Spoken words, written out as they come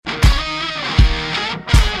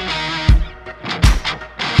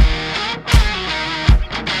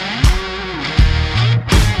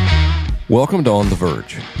Welcome to On The Virg.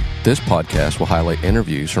 This podcast will highlight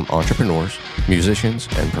interviews from entrepreneurs, musicians,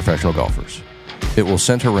 and professional golfers. It will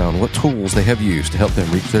center around what tools they have used to help them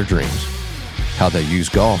reach their dreams, how they use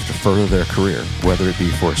golf to further their career, whether it be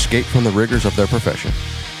for escape from the rigors of their profession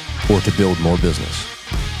or to build more business,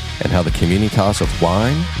 and how the communitas of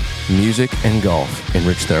wine, music, and golf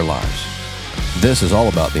enrich their lives. This is all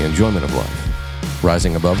about the enjoyment of life,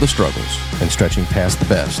 rising above the struggles and stretching past the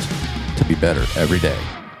best to be better every day.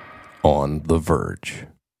 On The Virg.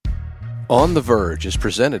 On The Virg is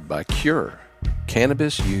presented by Cure,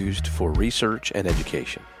 cannabis used for research and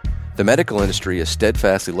education. The medical industry is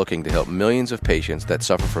steadfastly looking to help millions of patients that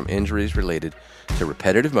suffer from injuries related to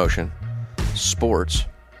repetitive motion, sports,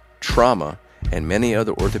 trauma, and many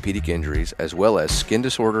other orthopedic injuries, as well as skin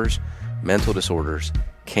disorders, mental disorders,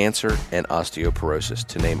 cancer, and osteoporosis,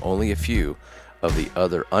 to name only a few of the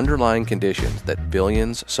other underlying conditions that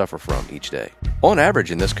billions suffer from each day. On average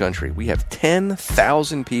in this country, we have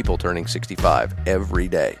 10,000 people turning 65 every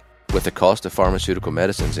day. With the cost of pharmaceutical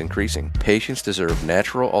medicines increasing, patients deserve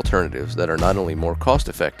natural alternatives that are not only more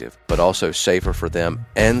cost-effective, but also safer for them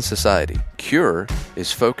and society. Cure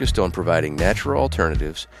is focused on providing natural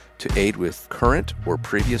alternatives to aid with current or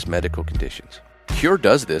previous medical conditions. Cure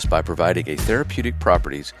does this by providing a therapeutic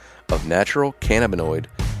properties of natural cannabinoid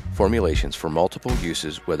formulations for multiple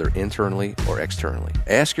uses, whether internally or externally.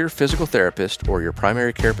 Ask your physical therapist or your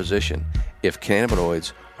primary care physician if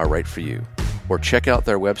cannabinoids are right for you, or check out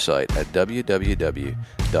their website at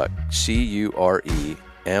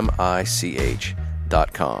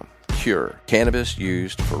www.curemich.com. Cure, cannabis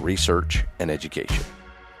used for research and education.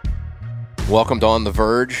 Welcome to On The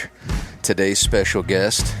Virg. Today's special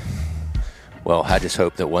guest. Well, I just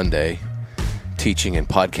hope that one day teaching and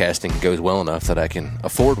podcasting goes well enough that I can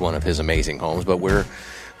afford one of his amazing homes. But we're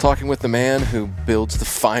talking with the man who builds the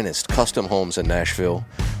finest custom homes in Nashville,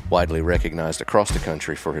 widely recognized across the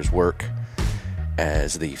country for his work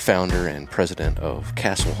as the founder and president of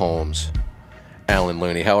Castle Homes, Alan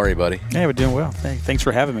Looney. How are you, buddy? Hey, we're doing well. Thanks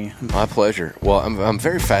for having me. My pleasure. Well, I'm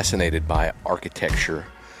very fascinated by architecture,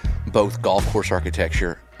 both golf course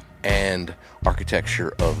architecture and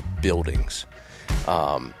architecture of buildings.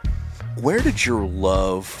 Where did your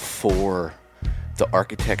love for the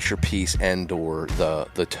architecture piece and or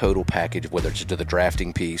the total package, whether it's the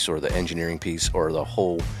drafting piece or the engineering piece or the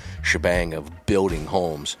whole shebang of building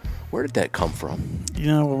homes, where did that come from? You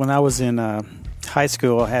know, when I was in high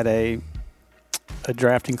school, I had a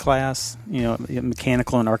drafting class,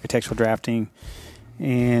 mechanical and architectural drafting,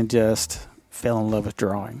 and just fell in love with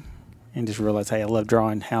drawing and just realized, hey, I love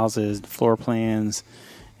drawing houses, floor plans,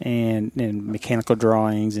 and mechanical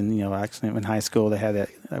drawings. And, actually in high school they had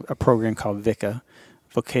a program called VICA,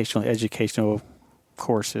 Vocational Educational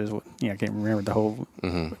Courses. I can't remember the whole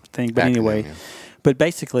thing. But anyway, but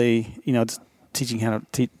basically, it's teaching how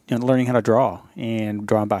to learning how to draw and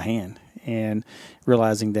drawing by hand, and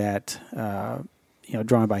realizing that,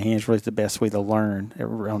 drawing by hand is really the best way to learn.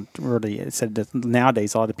 It said that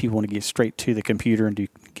nowadays a lot of people want to get straight to the computer and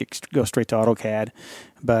go straight to AutoCAD,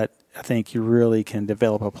 but I think you really can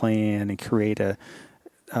develop a plan and create it's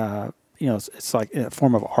like a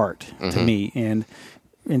form of art to me. And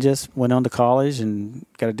just went on to college and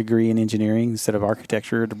got a degree in engineering instead of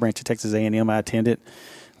architecture. The branch of Texas A&M I attended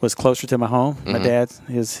was closer to my home. My dad,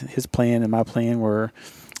 his plan and my plan were a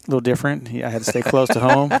little different. I had to stay close to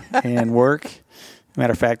home and work.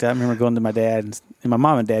 Matter of fact, I remember going to my dad, and my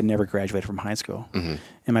mom and dad never graduated from high school. And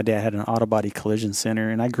my dad had an auto body collision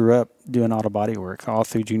center, and I grew up doing auto body work all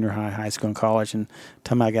through junior high school, and college. And the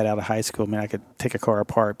time I got out of high school, I could take a car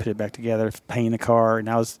apart, put it back together, paint a car, and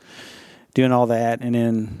I was doing all that. And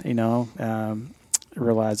then,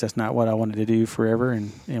 realized that's not what I wanted to do forever.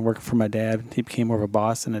 And working for my dad, he became more of a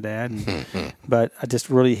boss than a dad. But I just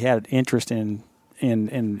really had an interest in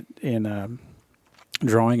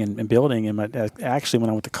drawing and building. And actually, when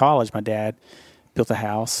I went to college, my dad built a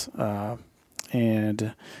house, and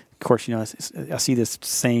of course, I see this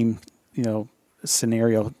same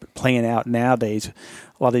scenario playing out nowadays. A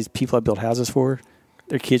lot of these people I built houses for,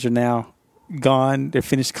 their kids are now gone. They're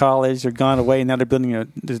finished college. They're gone away. And now they're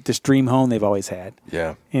building this dream home they've always had.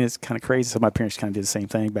 Yeah, and it's kind of crazy. So my parents kind of did the same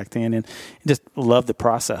thing back then, and just loved the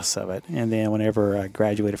process of it. And then whenever I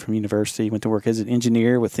graduated from university, went to work as an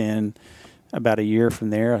engineer. Within about a year from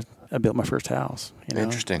there, I built my first house.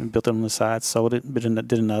 Interesting. Built it on the side, sold it, but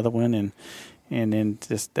did another one, and then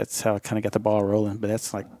that's how I kind of got the ball rolling. But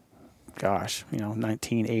that's like,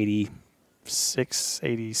 1987,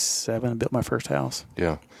 '87. I built my first house.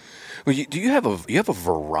 Yeah. Well, you have a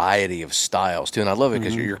variety of styles too, and I love it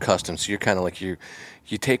because you're custom. So you're kind of like you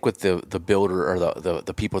take what the builder or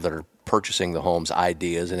the people that are purchasing the homes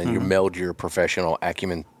ideas, and then you meld your professional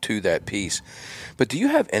acumen to that piece. But do you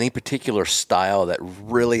have any particular style that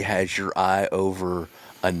really has your eye over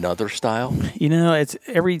another style? It's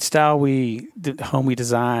every style home we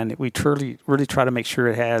design, we really try to make sure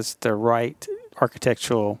it has the right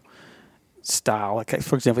architectural style. Like,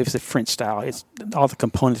 for example, if it's a French style, it's all the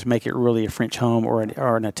components make it really a French home or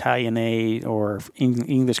an Italianate or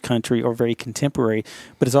English country or very contemporary,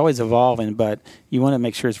 but it's always evolving. But you want to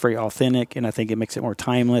make sure it's very authentic, and I think it makes it more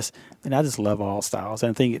timeless. And I just love all styles. And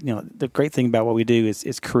I think, the great thing about what we do is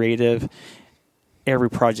it's creative. Every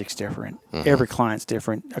project's different. Every client's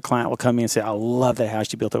different. A client will come in and say, I love that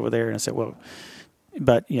house you built over there. And I said, well,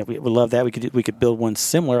 but we love that. We could build one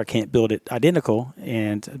similar. I can't build it identical,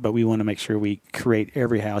 but we want to make sure we create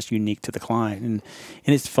every house unique to the client, and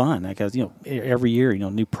it's fun because every year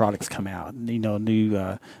new products come out,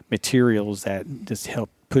 new materials that just help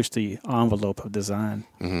push the envelope of design.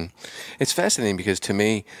 It's fascinating because to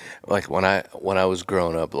me, like when I was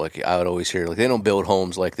growing up, like I would always hear like they don't build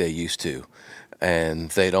homes like they used to, and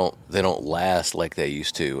they don't last like they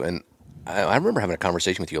used to, and I remember having a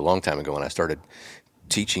conversation with you a long time ago when I started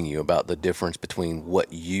teaching you about the difference between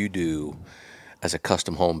what you do as a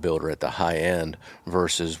custom home builder at the high end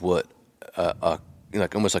versus what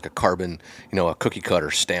almost like a carbon, a cookie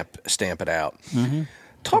cutter stamp it out.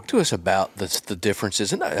 Talk to us about the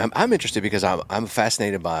differences, and I'm interested because I'm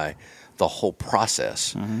fascinated by the whole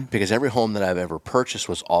process because every home that I've ever purchased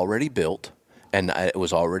was already built, and it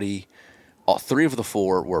was already. All 3 of the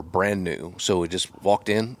 4 were brand new, so we just walked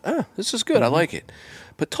in. This is good. I like it.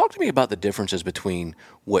 But talk to me about the differences between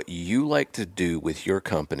what you like to do with your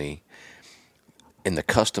company in the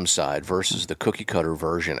custom side versus the cookie cutter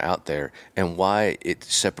version out there, and why it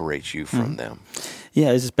separates you from them.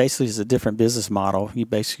 Yeah, it's basically a different business model. You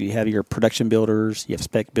basically have your production builders, you have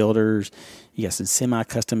spec builders, you got some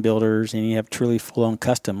semi-custom builders, and you have truly full-on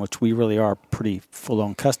custom, which we really are pretty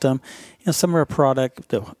full-on custom. Some of our product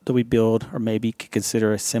that we build or maybe could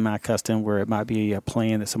consider a semi-custom where it might be a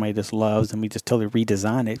plan that somebody just loves and we just totally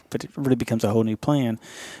redesign it, but it really becomes a whole new plan.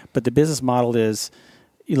 But the business model is,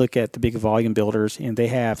 you look at the big volume builders, and they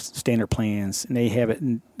have standard plans, and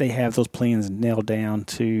they have those plans nailed down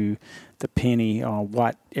to the penny on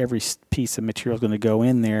what every piece of material is going to go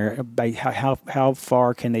in there. By how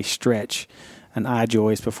far can they stretch an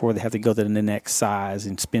I-joist before they have to go to the next size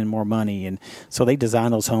and spend more money? And so they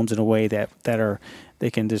design those homes in a way that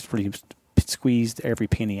they can just really squeeze every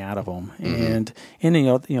penny out of them, and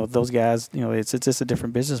those guys, it's just a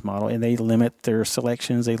different business model, and they limit their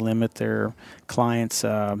selections, they limit their clients,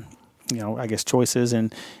 I guess choices,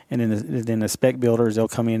 and then the spec builders, they'll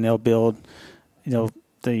come in, they'll build,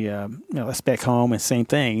 a spec home, and same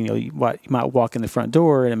thing. You might walk in the front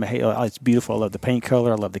door and hey, it's beautiful. I love the paint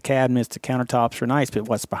color. I love the cabinets. The countertops are nice, but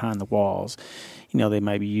what's behind the walls? They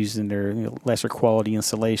might be using their lesser quality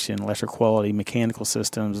insulation, lesser quality mechanical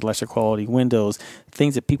systems, lesser quality windows,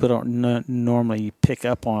 things that people don't normally pick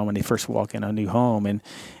up on when they first walk in a new home.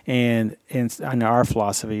 And I know our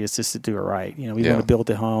philosophy is just to do it right. We want to build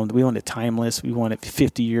the home. We want it timeless. We want it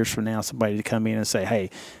 50 years from now, somebody to come in and say, hey,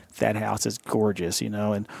 that house is gorgeous,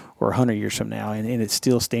 or 100 years from now, and it's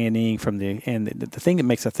still standing and the thing that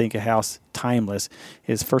makes, I think, a house timeless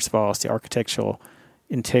is, first of all, it's the architectural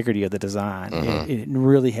integrity of the design. It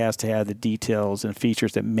really has to have the details and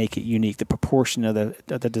features that make it unique. The proportion of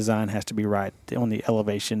the design has to be right on the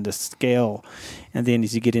elevation, the scale, and then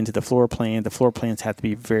as you get into the floor plans have to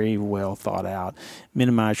be very well thought out.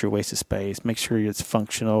 Minimize your wasted space. Make sure it's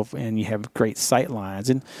functional and you have great sight lines.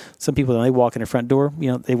 And some people, when they walk in the front door,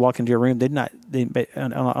 they walk into your room.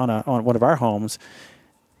 On one of our homes,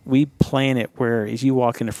 we plan it where as you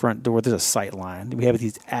walk in the front door, there's a sight line. We have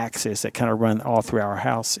these axes that kind of run all through our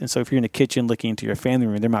house. And so if you're in the kitchen looking into your family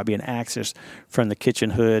room, there might be an axis from the kitchen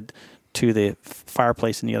hood to the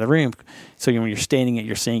fireplace in the other room. So when you're standing at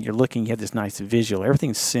your sink, you're looking, you have this nice visual.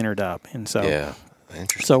 Everything's centered up. And so, yeah,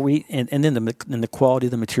 interesting. So and then the quality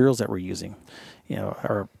of the materials that we're using,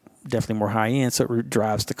 are definitely more high end, so it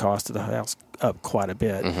drives the cost of the house up quite a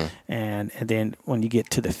bit. And then when you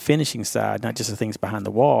get to the finishing side, not just the things behind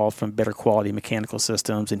the wall, from better quality mechanical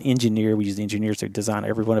systems and we use the engineers to design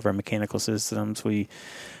every one of our mechanical systems. We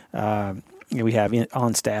have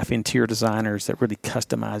on staff interior designers that really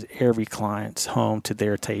customize every client's home to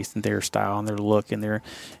their taste and their style and their look and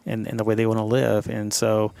the way they want to live. And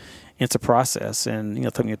so it's a process. And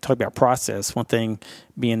talking about process, one thing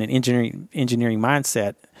being an engineering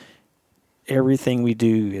mindset, everything we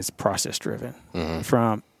do is process driven.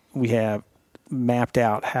 We have mapped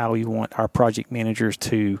out how we want our project managers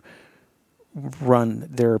to run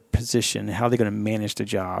their position, how they're going to manage the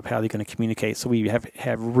job, how they're going to communicate. So we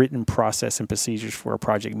have written process and procedures for a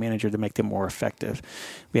project manager to make them more effective.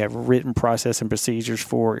 We have written process and procedures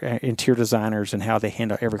for interior designers and how they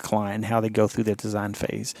handle every client and how they go through the design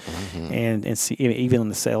phase, and see, even in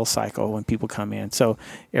the sales cycle when people come in. So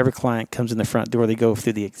every client comes in the front door, they go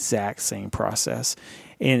through the exact same process.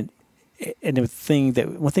 And one thing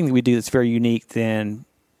that we do that's very unique than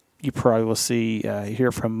you probably will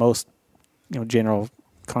hear from most general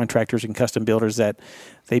contractors and custom builders, that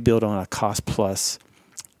they build on a cost plus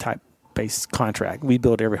type based contract. We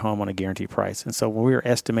build every home on a guaranteed price. And so when we're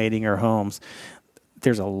estimating our homes,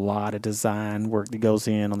 there's a lot of design work that goes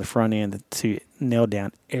in on the front end to nail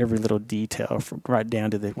down every little detail, from right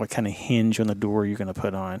down to what kind of hinge on the door you're going to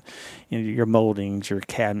put on, your moldings, your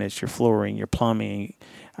cabinets, your flooring, your plumbing,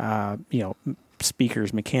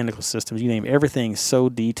 speakers, mechanical systems, you name it. Everything's so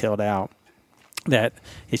detailed out that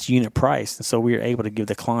it's unit price, and so we are able to give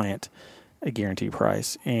the client a guaranteed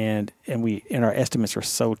price, and our estimates are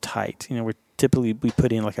so tight. We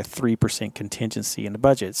put in like a 3% contingency in the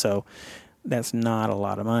budget, so that's not a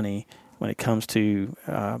lot of money when it comes to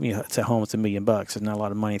it's a home, it's $1 million. It's not a lot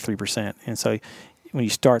of money, 3%, and so when you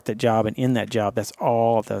start that job and in that job, that's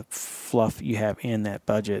all the fluff you have in that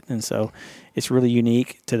budget. And so it's really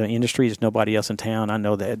unique to the industry. There's nobody else in town I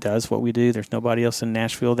know that does what we do. There's nobody else in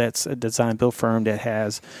Nashville that's a design build firm that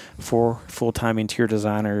has 4 full-time interior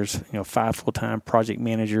designers, 5 full-time project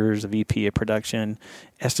managers, a VP of production,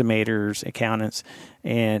 estimators, accountants,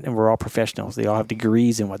 and we're all professionals. They all have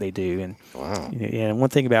degrees in what they do. And wow. And one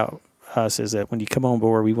thing about us is that when you come on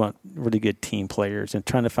board, we want really good team players, and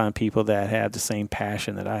trying to find people that have the same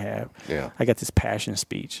passion that I have. Yeah. I got this passion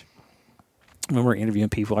speech. When we're interviewing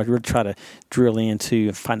people, I really try to drill into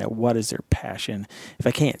and find out what is their passion. If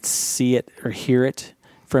I can't see it or hear it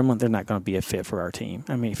from them, they're not going to be a fit for our team.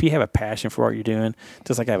 I mean, if you have a passion for what you're doing,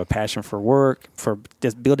 just like I have a passion for work, for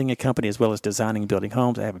just building a company as well as designing and building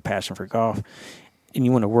homes, I have a passion for golf, and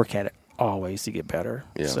you want to work at it always to get better.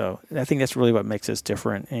 Yeah. So I think that's really what makes us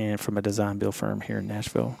different, and from a design build firm here in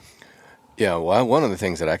Nashville. Yeah, well, one of the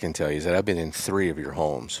things that I can tell you is that I've been in 3 of your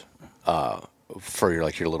homes for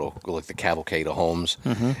your little, like the cavalcade of homes,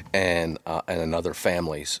 and another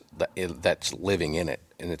family's that's living in it,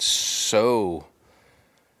 and it's so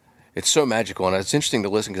magical. And it's interesting to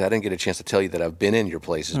listen, because I didn't get a chance to tell you that I've been in your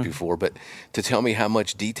places before, but to tell me how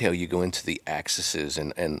much detail you go into the accesses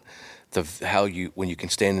and when you can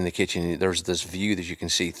stand in the kitchen, there's this view that you can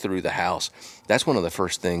see through the house. That's one of the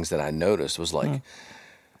first things that I noticed was like,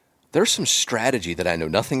 there's some strategy that I know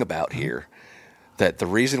nothing about here, that the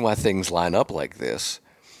reason why things line up like this,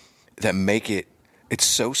 that make it's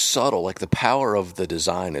so subtle. Like the power of the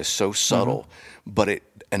design is so subtle, but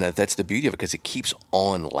that's the beauty of it, because it keeps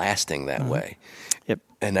on lasting that way. Yep.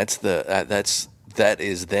 And that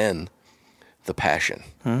is then the passion.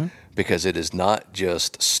 Because it is not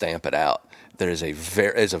just stamp it out. There is a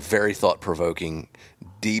very thought-provoking,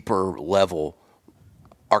 deeper level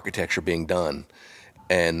architecture being done,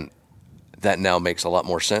 and that now makes a lot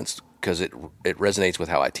more sense, because it resonates with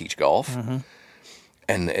how I teach golf,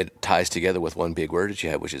 and it ties together with one big word that you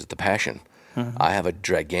have, which is the passion. I have a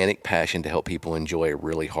gigantic passion to help people enjoy a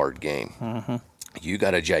really hard game. You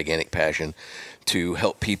got a gigantic passion to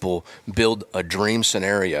help people build a dream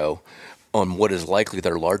scenario on what is likely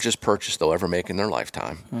their largest purchase they'll ever make in their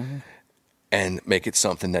lifetime, and make it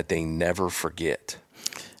something that they never forget.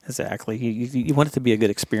 Exactly. You want it to be a good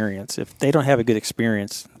experience. If they don't have a good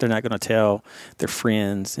experience, they're not going to tell their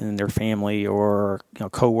friends and their family or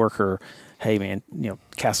coworker, "Hey, man,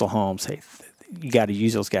 Castle Homes, hey, you got to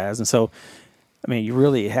use those guys." And so, I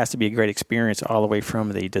mean, it has to be a great experience all the way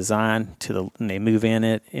from the design to when they move in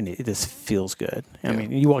it, and it just feels good. I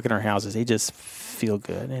mean, you walk in our houses, they just feel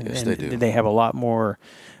good. And, yes, they do. They have a lot more,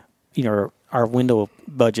 our window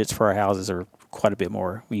budgets for our houses are quite a bit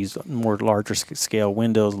more. We use more larger scale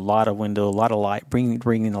windows, a lot of light,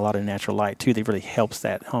 bringing a lot of natural light too. That really helps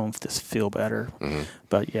that home just feel better.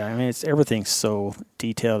 But yeah, I mean, everything's so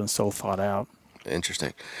detailed and so thought out.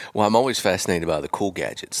 Interesting. Well, I'm always fascinated by the cool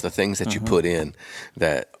gadgets, the things that you put in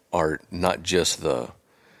that are not just the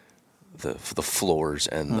floors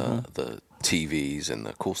and the TVs and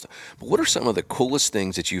the cool stuff. But what are some of the coolest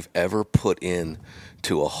things that you've ever put in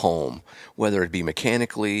to a home, whether it be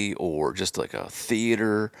mechanically or just like a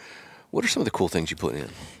theater? What are some of the cool things you put in?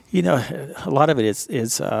 A lot of it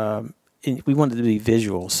is we wanted it to be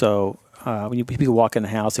visual. So when people walk in the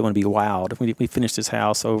house, they want to be wowed. We finished this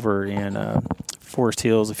house over in Forest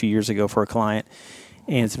Hills a few years ago for a client,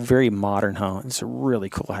 And it's a very modern home. It's a really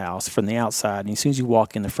cool house from the outside. And as soon as you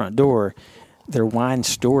walk in the front door, their wine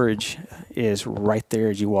storage is right there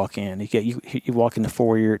as you walk in. You walk in the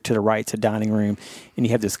foyer, to the right, it's a dining room, and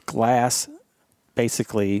you have this glass,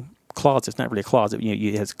 basically, closet. It's not really a closet.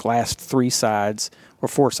 It has glass 3 sides, or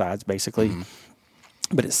 4 sides, basically.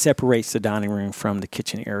 But it separates the dining room from the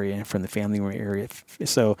kitchen area and from the family room area.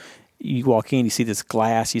 So you walk in, you see this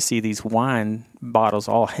glass, you see these wine bottles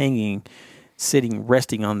all hanging,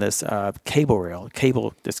 resting on this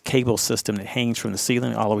this cable system that hangs from the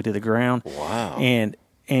ceiling all the way to the ground. Wow. And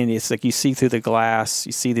it's like you see through the glass,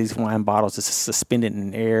 you see these wine bottles just suspended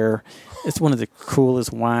in air. It's one of the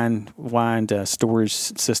coolest wine storage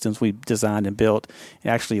systems we've designed and built.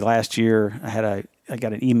 And actually, last year I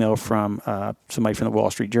got an email from somebody from the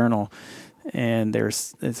Wall Street Journal, and they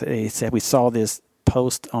said we saw this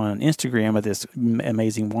post on Instagram of this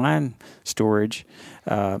amazing wine storage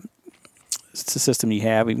system you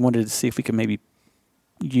have. We wanted to see if we could maybe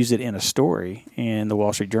use it in a story in the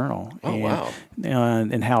Wall Street Journal. Oh, wow.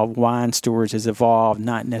 And how wine storage has evolved,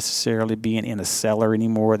 not necessarily being in a cellar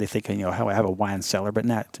anymore. They think, how I have a wine cellar, but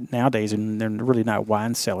nowadays they're really not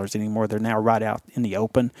wine cellars anymore. They're now right out in the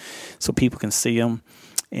open so people can see them.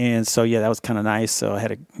 And so, that was kind of nice. So I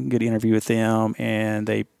had a good interview with them, and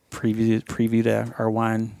they previewed our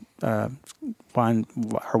wine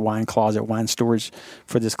closet, wine storage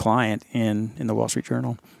for this client in the Wall Street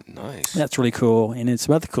Journal. Nice. That's really cool. And then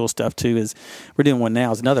some other cool stuff too is we're doing one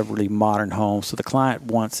now. It's another really modern home. So the client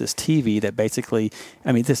wants this TV that basically,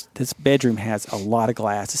 this bedroom has a lot of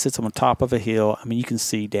glass. It sits on the top of a hill. You can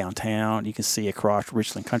see downtown. You can see across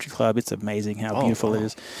Richland Country Club. It's amazing how beautiful it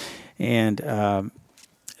is. And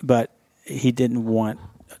but he didn't want.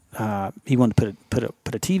 He wanted to put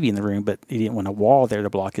a TV in the room, but he didn't want a wall there to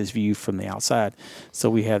block his view from the outside. So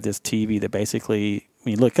we have this TV that basically,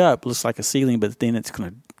 when you look up, looks like a ceiling, but then it's going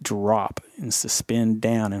to drop and suspend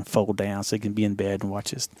down and fold down, so he can be in bed and watch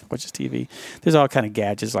his TV. There's all kind of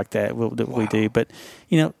gadgets like that we do, but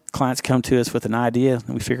clients come to us with an idea,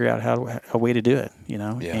 and we figure out a way to do it,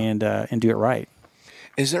 and do it right.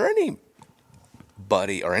 Is there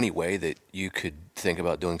anybody or any way that you could think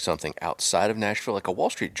about doing something outside of Nashville? Like a Wall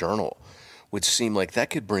Street Journal would seem like that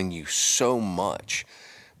could bring you so much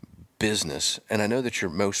business. And I know that you're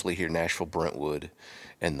mostly here, Nashville, Brentwood,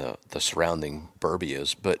 and the surrounding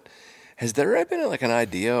burbias, but has there been like an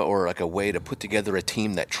idea or like a way to put together a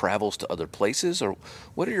team that travels to other places? Or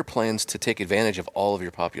what are your plans to take advantage of all of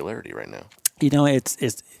your popularity right now?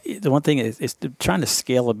 It's the one thing is trying to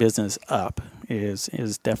scale a business up is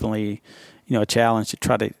definitely a challenge to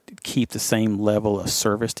try to keep the same level of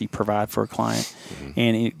service that you provide for a client. Mm-hmm.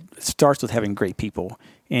 And it starts with having great people.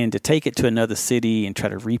 And to take it to another city and try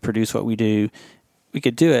to reproduce what we do, we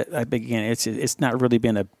could do it. Again, it's not really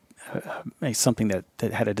been something that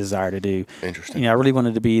had a desire to do. Interesting. I really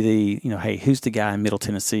wanted to be hey, who's the guy in Middle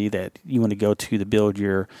Tennessee that you want to go to build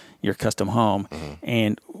your custom home? Mm-hmm.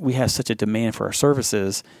 And we have such a demand for our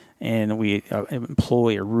services, and we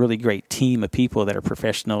employ a really great team of people that are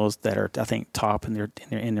professionals that are, I think, top in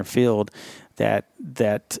their field.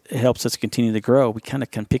 That helps us continue to grow. We kind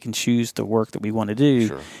of can pick and choose the work that we want to do,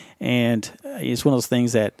 sure. And it's one of those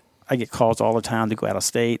things that I get calls all the time to go out of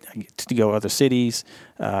state, I get to go other cities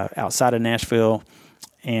outside of Nashville,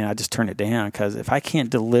 and I just turn it down because if I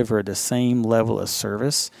can't deliver the same level of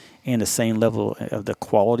service and the same level of the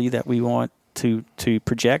quality that we want to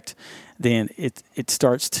project, then it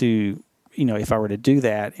starts to, if I were to do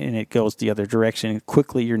that and it goes the other direction,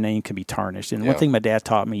 quickly your name can be tarnished. And one thing my dad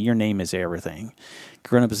taught me, your name is everything.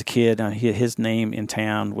 Growing up as a kid, his name in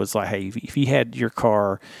town was like, hey, if you had your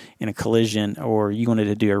car in a collision or you wanted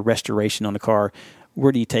to do a restoration on the car,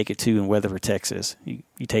 where do you take it to in Weatherford, Texas?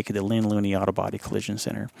 You take it to Looney Auto Body Collision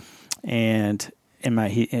Center. And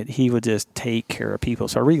he would just take care of people.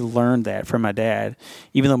 So I really learned that from my dad,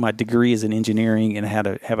 even though my degree is in engineering and I had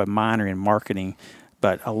to have a minor in marketing.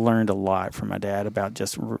 But I learned a lot from my dad about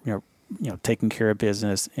just taking care of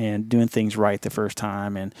business and doing things right the first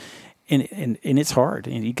time, and it's hard,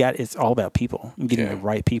 and it's all about people and getting the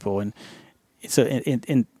right people, and so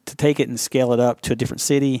and to take it and scale it up to a different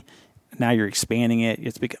city. Now you're expanding it;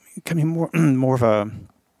 it's becoming more of a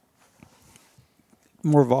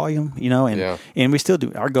more volume, and we still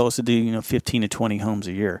do. Our goal is to do 15 to 20 homes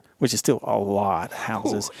a year, which is still a lot of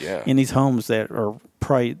houses. Ooh, yeah. And these homes that are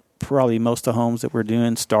probably most of the homes that we're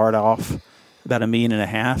doing start off about $1.5 million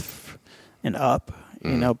and up,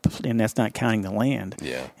 and that's not counting the land.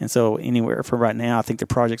 Yeah. And so anywhere from right now, I think the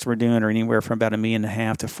projects we're doing are anywhere from about $1.5 million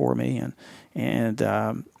to $4 million, and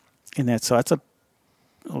that's a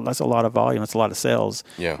that's a lot of volume. That's a lot of sales.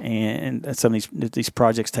 Yeah. And some of these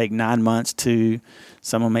projects take 9 months to,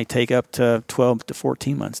 some of them may take up to 12 to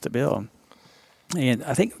 14 months to build. And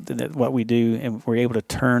I think that what we do, and we're able to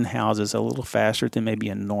turn houses a little faster than maybe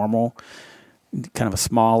a normal, kind of a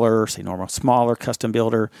smaller custom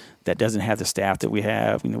builder that doesn't have the staff that we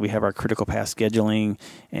have. We have our critical path scheduling,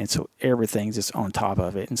 and so everything's just on top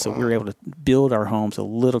of it. And so we're able to build our homes a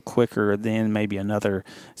little quicker than maybe another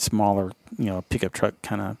smaller, pickup truck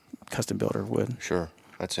kind of custom builder would. Sure.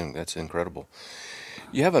 That's incredible.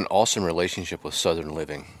 You have an awesome relationship with Southern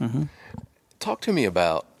Living. Mm-hmm. Talk to me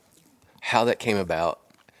about how that came about,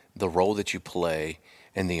 the role that you play,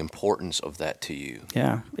 and the importance of that to you.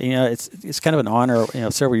 Yeah, it's kind of an honor.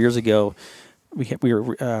 Several years ago,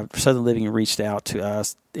 Southern Living reached out to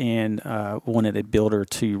us and wanted a builder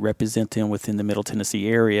to represent them within the Middle Tennessee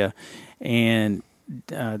area, and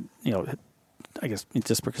I guess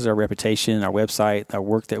just because of our reputation, our website, our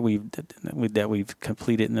work that we've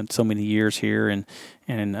completed in so many years here, and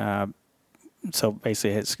so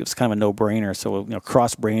basically it's kind of a no-brainer. So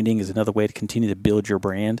cross branding is another way to continue to build your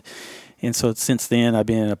brand. And so since then, I've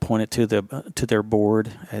been appointed to their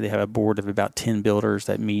board. They have a board of about 10 builders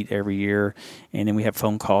that meet every year, and then we have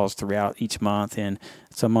phone calls throughout each month. And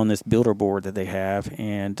so I'm on this builder board that they have,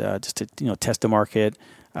 and just to test the market.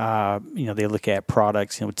 They look at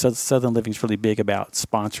products. Southern Living is really big about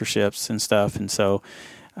sponsorships and stuff, and so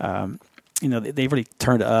they really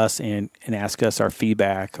turn to us and ask us our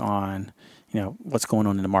feedback on what's going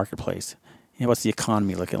on in the marketplace. What's the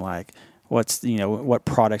economy looking like? What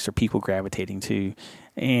products are people gravitating to,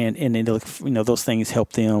 and then those things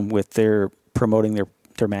help them with their promoting their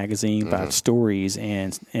magazine by stories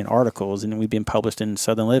and articles. And we've been published in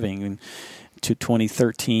Southern Living. In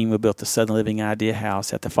 2013, we built the Southern Living Idea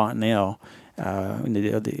House at the Fontanelle, in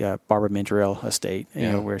the Barbara Mandrell estate,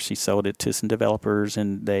 where she sold it to some developers,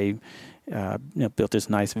 and they built this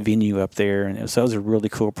nice venue up there. And so it was a really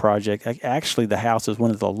cool project. Actually, the house is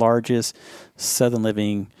one of the largest Southern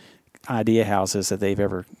Living idea houses that they've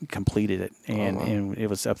ever completed, and it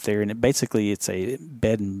was up there, and it's a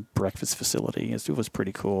bed and breakfast facility. It was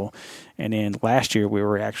pretty cool. And then last year we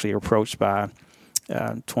were actually approached by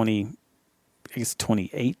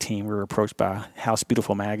 2018 we were approached by House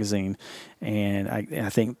Beautiful magazine, and I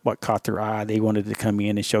think what caught their eye, they wanted to come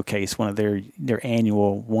in and showcase one of their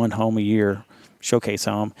annual one home a year showcase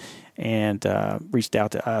home, and reached out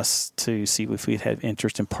to us to see if we'd had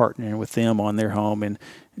interest in partnering with them on their home. And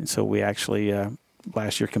so we actually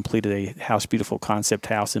last year completed a House Beautiful concept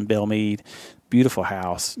house in Belmead. Beautiful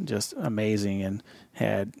house, just amazing, and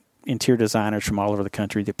had interior designers from all over the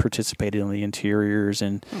country that participated in the interiors.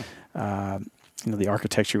 And the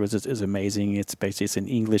architecture is amazing. It's an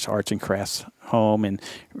English arts and crafts home, and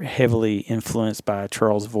heavily influenced by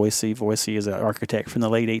Charles Voysey. Voysey is an architect from the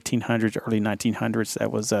late 1800s, early 1900s that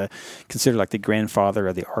was considered like the grandfather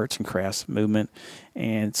of the arts and crafts movement.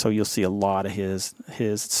 And so you'll see a lot of his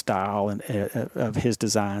style and of his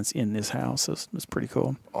designs in this house. It's pretty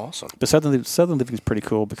cool. Awesome. But Southern Living is pretty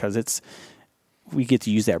cool because we get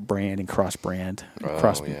to use that brand and cross-brand,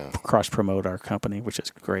 cross-promote our company, which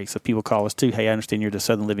is great. So people call us too, hey, I understand you're the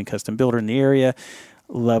Southern Living custom builder in the area.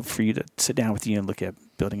 Love for you to sit down with you and look at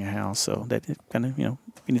building a house. So that kind of,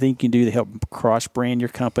 anything you can do to help cross-brand your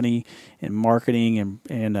company and marketing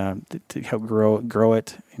and to help grow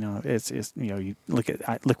it. You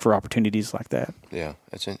look for opportunities like that. Yeah,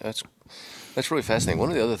 that's really fascinating. One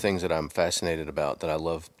of the other things that I'm fascinated about, that I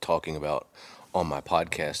love talking about on my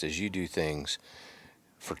podcast, is you do things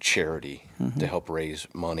for charity to help raise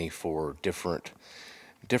money for different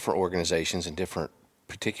organizations and different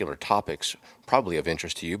particular topics, probably of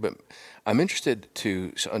interest to you. But I'm interested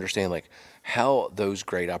to understand how those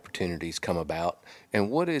great opportunities come about,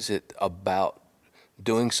 and what is it about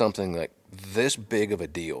doing something like this big of a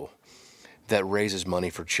deal that raises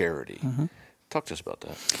money for charity. Talk to us about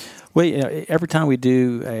that. Well, every time we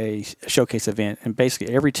do a showcase event, and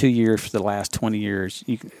basically every 2 years for the last 20 years,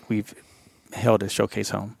 we've held a showcase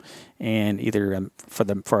home, and either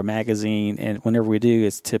for a magazine, and whenever we do,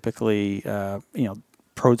 it's typically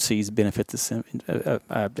proceeds benefit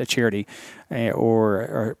a charity,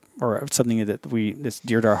 or something that's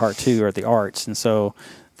dear to our heart too, or the arts. And so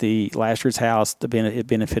the last year's house, it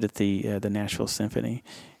benefited the Nashville Symphony.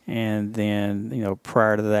 And then,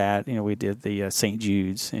 prior to that, we did the St.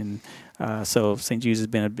 Jude's, and So St. Jude's has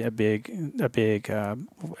been a big.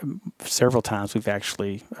 Several times we've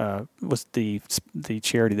actually was the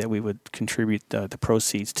charity that we would contribute the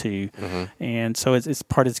proceeds to, and so it's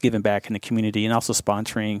part of giving back in the community and also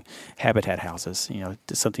sponsoring habitat houses.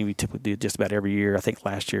 It's something we typically do just about every year. I think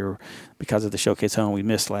last year, because of the Showcase Home, we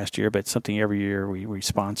missed last year, but something every year we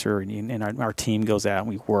sponsor, and our team goes out and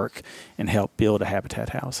we work and help build a habitat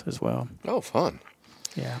house as well. Oh, fun.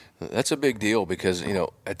 Yeah. That's a big deal because,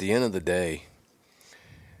 at the end of the day,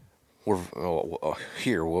 what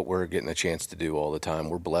we're getting a chance to do all the time.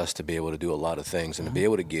 We're blessed to be able to do a lot of things and to be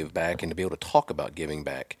able to give back and to be able to talk about giving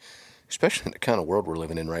back, especially in the kind of world we're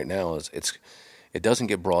living in right now. It doesn't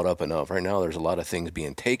get brought up enough. Right now there's a lot of things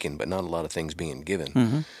being taken, but not a lot of things being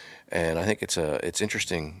given. And I think it's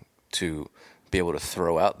interesting to be able to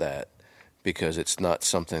throw out that, because it's not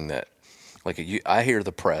something that, I hear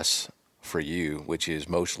the press for you, which is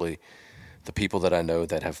mostly the people that I know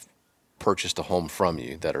that have purchased a home from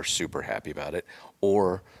you that are super happy about it,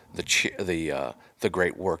 or the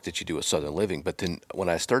great work that you do with Southern Living. But then when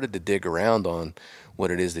I started to dig around on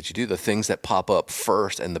what it is that you do, the things that pop up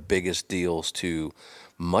first and the biggest deals to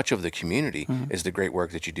much of the community is the great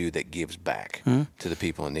work that you do that gives back to the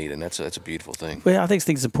people in need, and that's a beautiful thing. Well, I think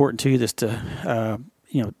it's important too, just to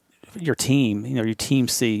your team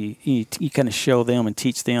see, you kind of show them and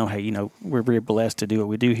teach them, hey, we're very blessed to do what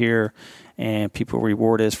we do here, and people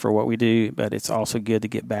reward us for what we do, but it's also good to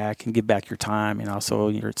get back and give back your time, and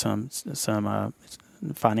also some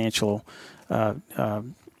financial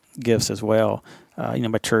gifts as well.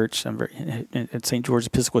 My church, at St. George's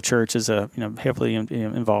Episcopal Church, is heavily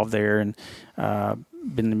involved there, and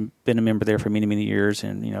been a member there for many, many years,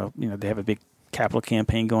 and they have a big capital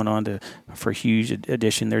campaign going on for a huge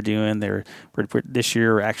addition they're doing. This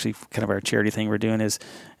year, actually, kind of our charity thing we're doing is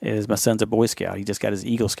my son's a Boy Scout. He just got his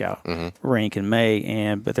Eagle Scout rank in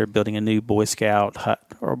May, but they're building a new Boy Scout hut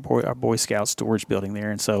or Boy Scout storage building there.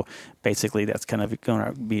 And so basically that's kind of going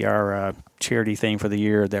to be our charity thing for the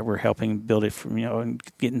year, that we're helping build it from, and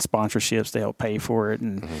getting sponsorships to help pay for it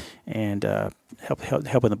and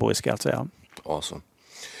helping the Boy Scouts out. Awesome.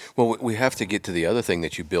 Well, we have to get to the other thing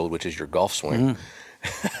that you build, which is your golf swing.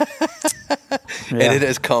 And it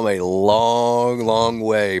has come a long, long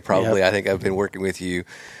way. Probably, I think I've been working with you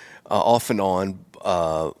off and on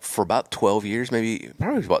for about 12 years,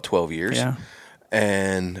 probably about 12 years. Yeah.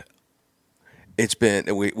 And it's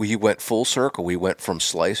been, we went full circle. We went from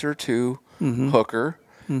slicer to hooker.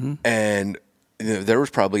 And there was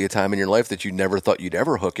probably a time in your life that you never thought you'd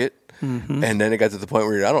ever hook it. And then it got to the point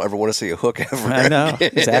where I don't ever want to see a hook ever. I know, again.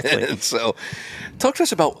 exactly. And so talk to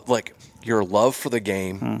us about your love for the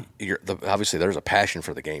game. Obviously there's a passion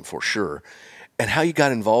for the game for sure, and how you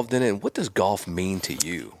got involved in it, and what does golf mean to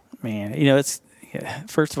you? Man,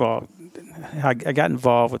 first of all, I got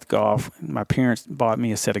involved with golf. My parents bought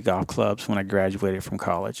me a set of golf clubs when I graduated from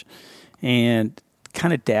college, and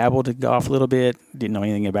kind of dabbled in golf a little bit. Didn't know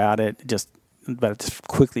anything about it, but just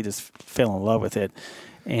quickly fell in love with it.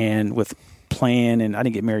 And with playing, and I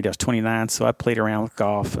didn't get married, I was 29, so I played around with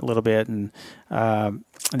golf a little bit. And then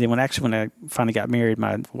when I finally got married,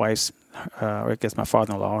 my wife's, I guess my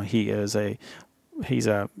father-in-law, he's a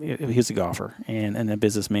golfer and a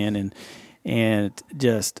businessman, and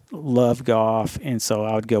just loved golf. And so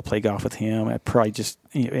I would go play golf with him. I probably just,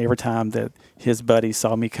 every time that his buddies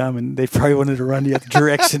saw me coming, they probably wanted to run the other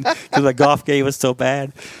direction because my golf game was so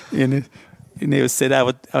bad. And they would say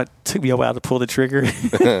it took me a while to pull the trigger.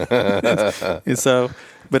 And so,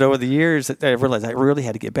 but over the years, I realized I really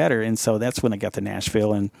had to get better. And so that's when I got to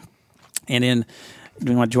Nashville. And then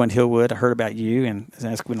when I joined Hillwood, I heard about you, and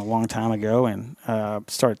that's been a long time ago, and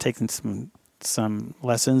started taking some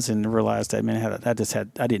lessons, and realized that, man,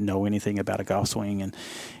 I didn't know anything about a golf swing,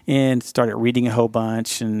 and started reading a whole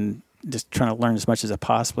bunch and just trying to learn as much as I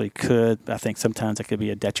possibly could. I think sometimes it could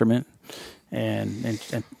be a detriment. And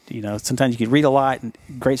sometimes you can read a lot, and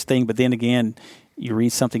great thing, but then again, you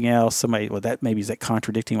read something else. That maybe is that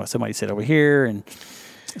contradicting what somebody said over here, and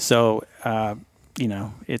so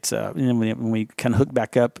it's and when we kind of hooked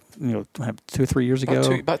back up, 2 or 3 years ago,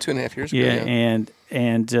 about 2.5 years ago, yeah,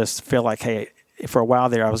 and just felt like, hey, for a while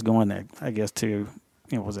there, I was going there, I guess, to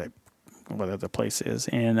what other place is,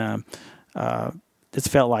 and just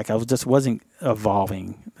felt like I wasn't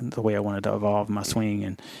evolving the way I wanted to evolve my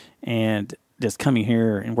swing, and just coming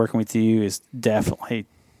here and working with you is definitely,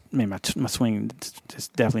 my swing is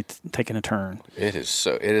definitely taking a turn. It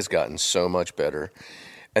has gotten so much better.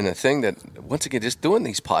 And the thing that, once again, just doing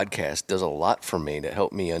these podcasts does a lot for me to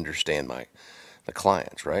help me understand the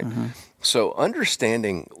clients, right? So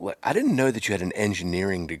understanding, I didn't know that you had an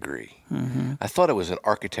engineering degree. I thought it was an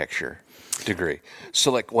architecture degree.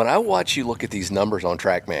 So like when I watch you look at these numbers on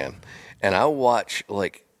TrackMan, and I watch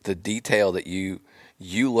like the detail that you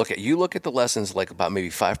look at the lessons like about maybe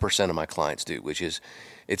 5% of my clients do, which is,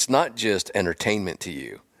 it's not just entertainment to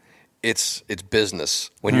you. It's business.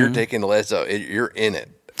 When you're taking the lesson, you're in it.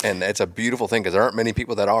 And it's a beautiful thing because there aren't many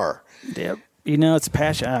people that are. Yep. It's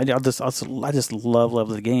passion. I just love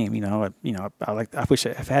the game. I wish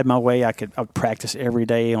if I had my way, I would practice every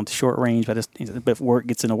day on the short range. But if work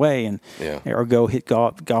gets in the way, or go hit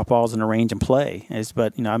golf balls in the range and play.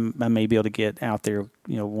 But I may be able to get out there,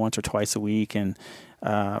 once or twice a week, and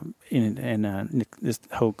this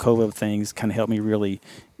whole COVID thing's kind of helped me really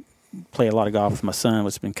play a lot of golf with my son,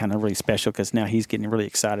 which has been kind of really special because now he's getting really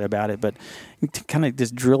excited about it. But kind of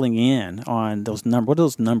just drilling in on those numbers. What do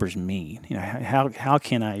those numbers mean? How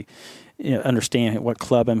can I understand what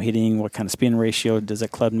club I'm hitting? What kind of spin ratio does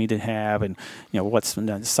that club need to have? And what's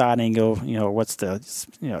the side angle? What's the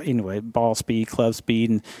anyway, ball speed, club speed,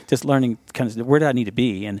 and just learning kind of where do I need to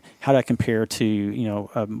be and how do I compare to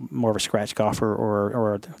more of a scratch golfer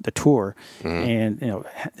or the tour? And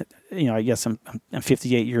I guess I'm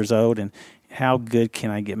 58 years old, and how good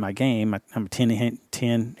can I get my game? I'm a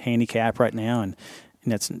 10 handicap right now, and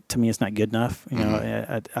that's, to me, it's not good enough.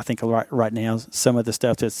 I think right now some of the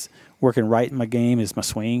stuff that's working right in my game is my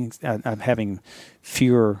swing. I'm having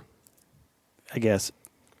fewer, I guess,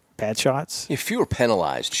 bad shots. Yeah, fewer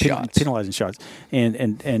penalized shots. Penalizing shots,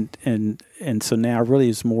 and so now really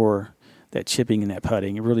is more that chipping and that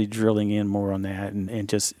putting, really drilling in more on that, and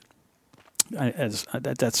just.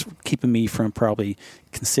 That's keeping me from probably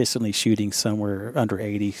consistently shooting somewhere under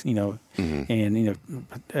 80, and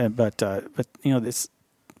this,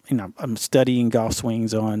 I'm studying golf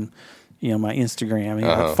swings on, my Instagram, and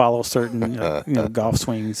I follow certain, golf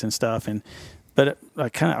swings and stuff, but I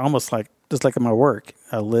kind of almost like just like in my work,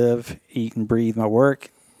 I live, eat, and breathe my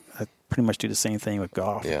work. I pretty much do the same thing with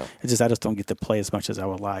golf. Yeah, it's just I just don't get to play as much as I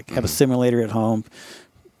would like. I have a simulator at home.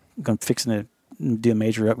 I'm fixing to do a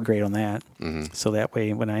major upgrade on that, so that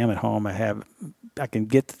way when I am at home, I can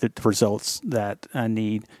get the results that I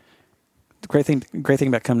need. The great thing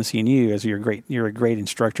about coming to seeing you is you're a great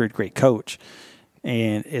instructor, a great coach,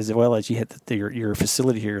 and as well as you hit your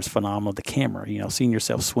facility here is phenomenal. The camera, seeing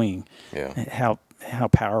yourself swing, how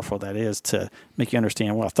powerful that is to make you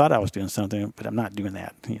understand. Well, I thought I was doing something, but I'm not doing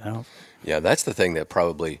that. Yeah, that's the thing that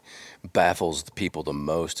probably baffles the people the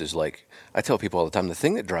most is like, I tell people all the time, the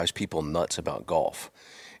thing that drives people nuts about golf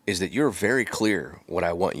is that you're very clear what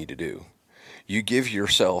I want you to do. You give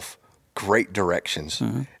yourself great directions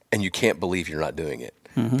and you can't believe you're not doing it.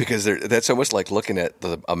 Because that's almost like looking at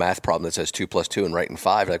a math problem that says 2 + 2 and writing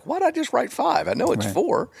 5. You're like, why did I just write 5? I know it's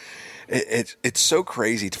 4. It's so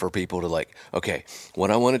crazy for people to like, okay,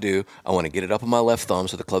 what I want to do, I want to get it up on my left thumb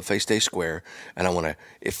so the club face stays square, and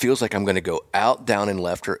it feels like I'm going to go out, down, and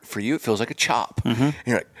left. Or for you, it feels like a chop. And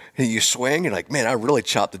you're like, and you swing, you're like, man, I really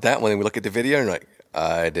chopped at that one. And we look at the video, and you're like,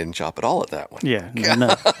 I didn't chop at all at that one. Yeah,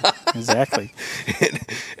 no, exactly.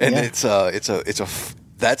 and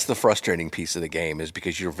that's the frustrating piece of the game is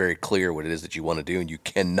because you're very clear what it is that you want to do, and you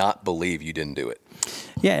cannot believe you didn't do it.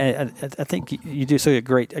 Yeah, I think you do a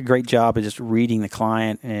great job of just reading the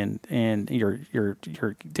client and your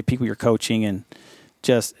the people you're coaching and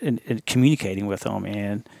just and communicating with them.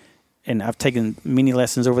 And I've taken many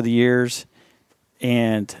lessons over the years,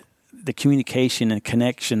 and the communication and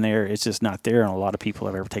connection there is just not there on a lot of people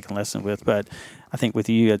I've ever taken lessons with. But I think with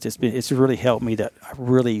you, it's really helped me that I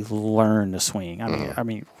really learn the swing. I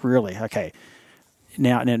mean, really, okay.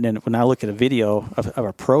 Now and then when I look at a video of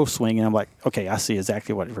a pro swing, and I'm like, okay, I see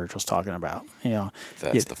exactly what Virgil's talking about.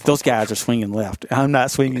 Those guys are swinging left. I'm not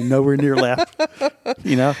swinging nowhere near left.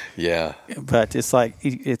 Yeah. But it's like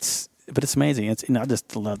it's amazing. I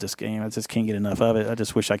just love this game. I just can't get enough of it. I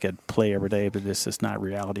just wish I could play every day, but it's just not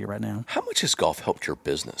reality right now. How much has golf helped your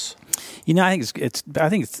business? I think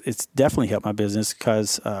it's definitely helped my business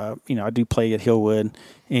because I do play at Hillwood,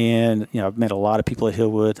 and I've met a lot of people at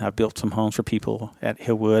Hillwood. I've built some homes for people at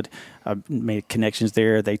Hillwood. I've made connections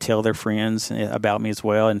there. They tell their friends about me as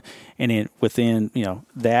well, and then within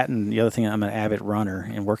that and the other thing, I'm an avid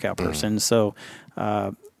runner and workout person. So.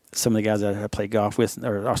 Some of the guys that I play golf with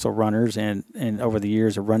are also runners, and over the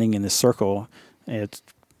years of running in this circle, it's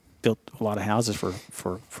built a lot of houses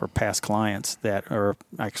for past clients that are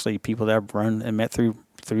actually people that I've run and met through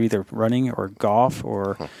through either running or golf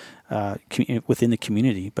or within the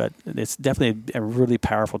community. But it's definitely a really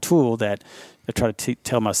powerful tool that I try to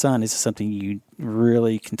tell my son, this is something you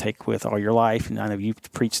really can take with all your life. And I know you've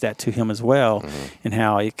preached that to him as well, and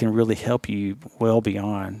how it can really help you well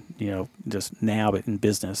beyond, just now, but in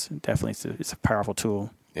business. Definitely it's a powerful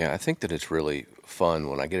tool. Yeah, I think that it's really fun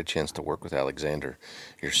when I get a chance to work with Alexander,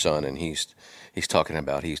 your son, and he's talking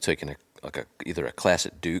about he's taking either a class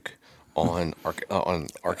at Duke on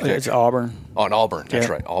architecture. It's Auburn. On Auburn, that's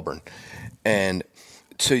right, Auburn. And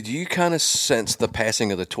so do you kind of sense the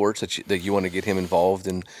passing of the torch that you want to get him involved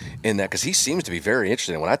in that? Because he seems to be very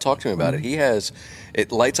interested. And when I talk to him about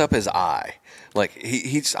it lights up his eye. Like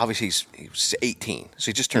he's obviously he's 18, so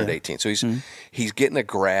he just turned 18. So he's getting a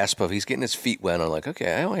grasp of, he's getting his feet wet on, like,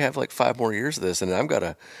 okay, I only have like 5 more years of this, and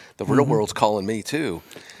the real world's calling me too.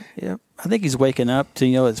 Yeah, I think he's waking up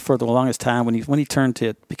to, it's for the longest time when he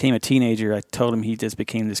became a teenager, I told him he just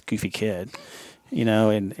became this goofy kid,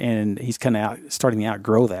 and he's kind of starting to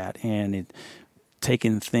outgrow that and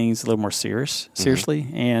taking things a little more seriously,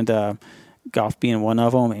 and golf being one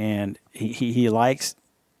of them, and he likes.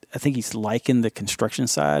 I think he's liking the construction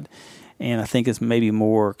side, and I think it's maybe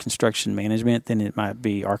more construction management than it might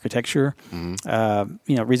be architecture. The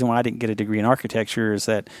reason why I didn't get a degree in architecture is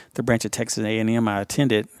that the branch of Texas A&M I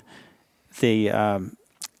attended, I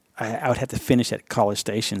would have to finish at College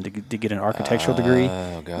Station to get an architectural degree,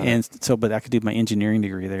 but I could do my engineering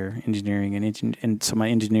degree there, and so my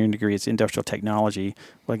engineering degree is industrial technology.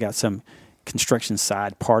 Well, I got some construction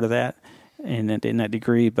side part of that. In that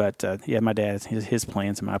degree, but my dad, his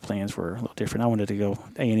plans and my plans were a little different. I wanted to go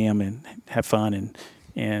A&M and have fun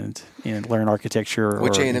and learn architecture.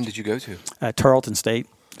 Which A&M did you go to? Tarleton State.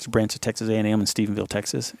 It's a branch of Texas A&M in Stephenville,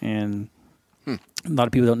 Texas. And a lot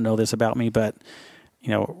of people don't know this about me, but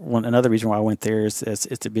another reason why I went there is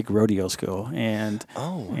it's a big rodeo school, and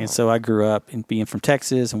so I grew up being from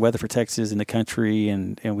Texas and Weatherford, Texas, in the country,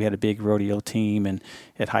 and we had a big rodeo team and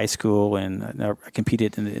at high school, and I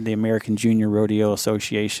competed in the American Junior Rodeo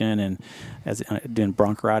Association and doing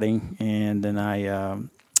bronc riding, and then I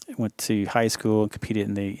went to high school and competed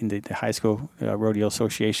in the high school rodeo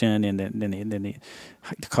association, and then the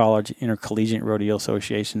college intercollegiate rodeo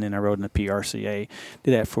association. And I rode in the PRCA.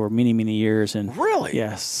 Did that for many, many years. And really,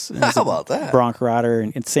 yes. How about that? Bronc rider,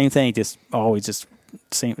 and same thing. Just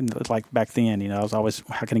same like back then. I was always,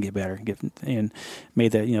 how can I get better? And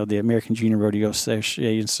made the American Junior Rodeo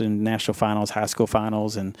Association national finals, high school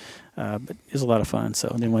finals, and but it was a lot of fun.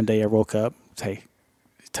 So then one day I woke up, hey,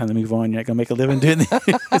 time to move on. You're not going to make a living doing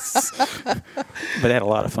this. But I had a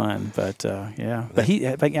lot of fun. But But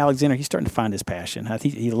I think Alexander, he's starting to find his passion. I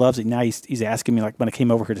think he loves it. Now he's asking me, like when I came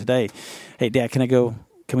over here today, hey, Dad, can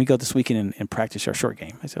we go this weekend and practice our short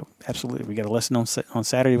game? I said, absolutely. We got a lesson on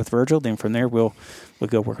Saturday with Virgil. Then from there, we'll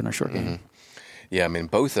go work on our short game. Yeah, I mean,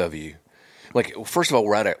 both of you. Like, first of all,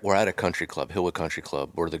 we're at a country club, Hillwood Country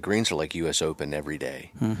Club, where the greens are like U.S. Open every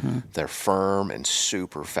day. They're firm and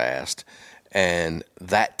super fast. And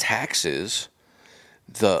that taxes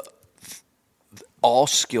all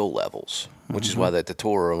skill levels, which is why at the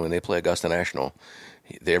tour, when they play Augusta National,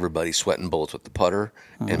 everybody's sweating bullets with the putter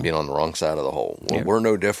and being on the wrong side of the hole. Well, we're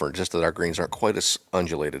no different, just that our greens aren't quite as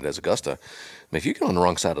undulated as Augusta. But if you get on the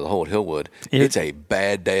wrong side of the hole at Hillwood, it's a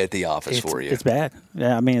bad day at the office for you. It's bad.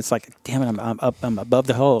 Yeah, I mean, it's like, damn it, I'm above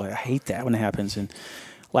the hole. I hate that when it happens. And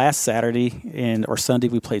last Saturday or Sunday,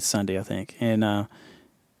 we played Sunday, I think, and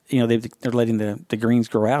they're letting the greens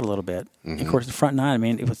grow out a little bit. And of course, the front nine, I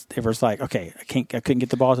mean, it was like, okay, I couldn't get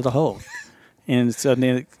the ball to the hole. And so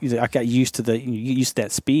then I got used to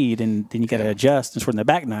that speed, and then you got to adjust. And so in the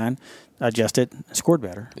back nine, I adjusted and scored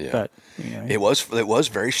better. Yeah. But it was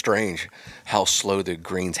very strange how slow the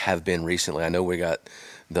greens have been recently. I know we got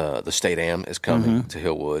the State Am is coming to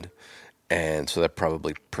Hillwood, and so they're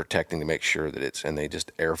probably protecting to make sure that and they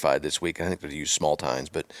just airified this week. I think they use small tines,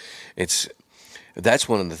 but that's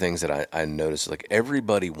one of the things that I noticed. Like,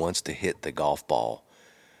 everybody wants to hit the golf ball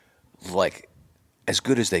like as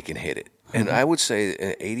good as they can hit it. And I would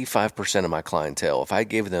say 85% of my clientele, if I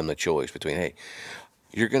gave them the choice between, hey,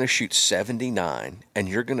 you're going to shoot 79 and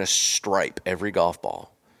you're going to stripe every golf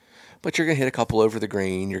ball, but you're going to hit a couple over the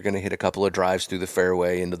green, you're going to hit a couple of drives through the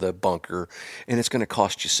fairway into the bunker, and it's going to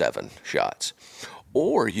cost you 7 shots.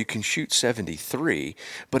 Or you can shoot 73,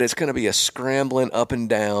 but it's going to be a scrambling up and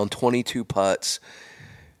down, 22 putts.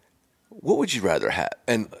 What would you rather have?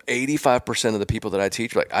 And 85% of the people that I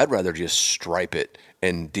teach, like, I'd rather just stripe it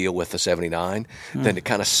and deal with the 79 than to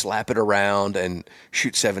kind of slap it around and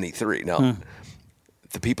shoot 73. Now,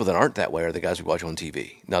 the people that aren't that way are the guys we watch on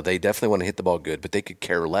TV. Now, they definitely want to hit the ball good, but they could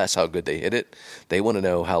care less how good they hit it. They want to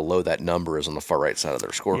know how low that number is on the far right side of their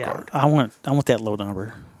scorecard. I want that low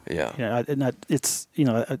number. Yeah. It's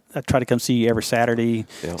I try to come see you every Saturday,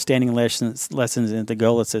 standing lessons, and the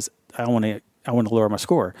goal that says I want to lower my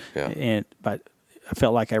score. Yeah. But I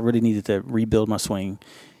felt like I really needed to rebuild my swing.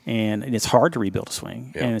 And it's hard to rebuild a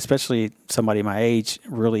swing, and especially somebody my age,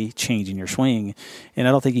 really changing your swing. And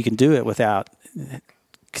I don't think you can do it without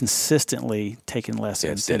consistently taking lessons.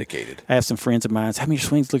 Yeah, it's dedicated. And I have some friends of mine say, your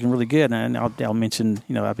swing's looking really good. And I'll mention,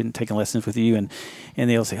 I've been taking lessons with you, and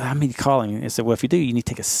they'll say, how many calling? And I said, well, if you do, you need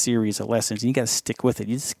to take a series of lessons, and you got to stick with it.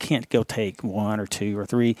 You just can't go take 1 or 2 or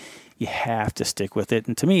 3. You have to stick with it.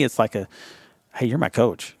 And to me, it's like hey, you're my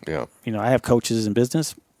coach. Yeah. I have coaches in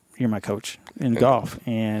business. You're my coach in golf,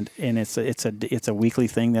 and it's a weekly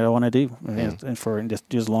thing that I want to do, and for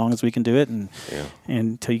just as long as we can do it, and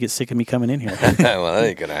until you get sick of me coming in here. Well, that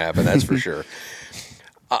ain't gonna happen, that's for sure.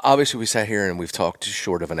 Obviously, we sat here and we've talked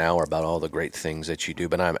short of an hour about all the great things that you do,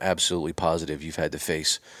 but I'm absolutely positive you've had to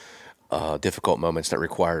face difficult moments that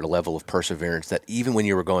required a level of perseverance that even when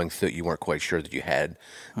you were going through it, you weren't quite sure that you had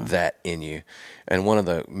that in you. And one of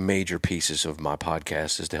the major pieces of my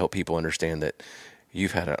podcast is to help people understand that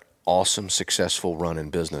you've had an awesome, successful run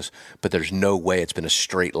in business, but there's no way it's been a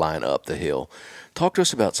straight line up the hill. Talk to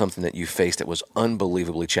us about something that you faced that was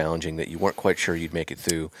unbelievably challenging, that you weren't quite sure you'd make it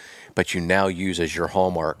through, but you now use as your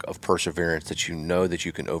hallmark of perseverance, that you know that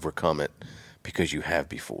you can overcome it because you have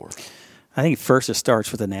before. I think first it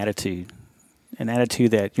starts with an attitude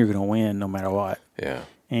that you're going to win no matter what. Yeah.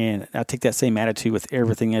 And I take that same attitude with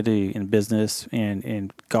everything I do in business and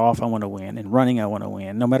in golf. I want to win. In running, I want to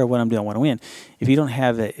win. No matter what I'm doing, I want to win. If you don't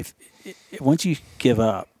have that, if once you give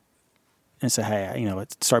up and say, hey,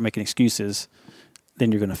 start making excuses,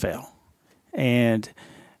 then you're going to fail. And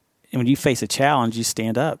when you face a challenge, you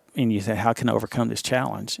stand up and you say, how can I overcome this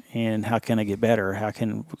challenge? And how can I get better? How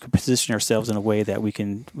can we position ourselves in a way that we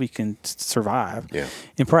can survive? Yeah.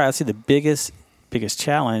 And probably I'd say the biggest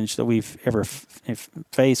challenge that we've ever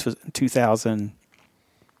faced was in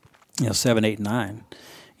 2007, 8, and 9.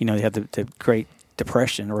 You had the Great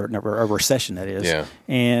Depression or a recession, that is. Yeah.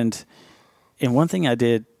 And one thing I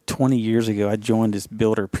did 20 years ago, I joined this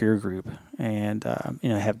builder peer group, and I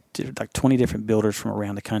have like 20 different builders from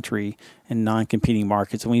around the country in non-competing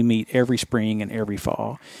markets, and we meet every spring and every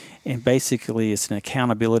fall. And basically, it's an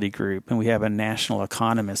accountability group, and we have a national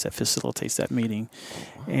economist that facilitates that meeting.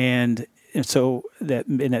 And so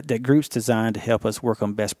that group's designed to help us work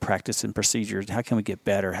on best practice and procedures. How can we get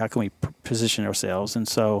better? How can we position ourselves? And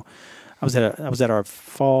so I was at our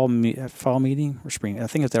fall meeting or spring. I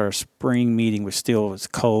think it was at our spring meeting. It was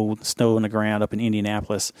cold, snow on the ground up in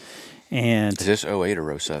Indianapolis. And is this 08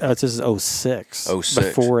 or 07? This is 06. 06.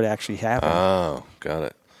 Before it actually happened. Oh, got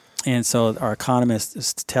it. And so our economist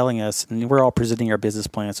is telling us, and we're all presenting our business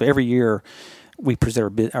plan. So every year we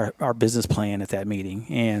present our business plan at that meeting,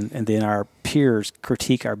 and then our peers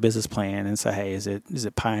critique our business plan and say, hey, is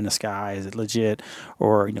it pie in the sky? Is it legit?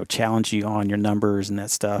 Or challenge you on your numbers and that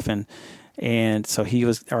stuff. And so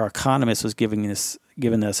our economist was giving us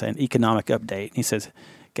an economic update. He says,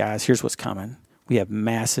 guys, here's what's coming. We have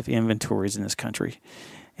massive inventories in this country.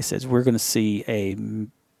 He says we're going to see a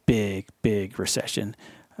big recession.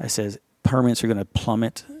 It says permits are going to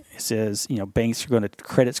plummet. It says,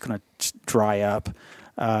 credit's going to dry up.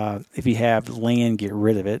 If you have land, get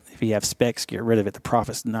rid of it. If you have specs, get rid of it. The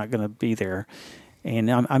profit's not going to be there. And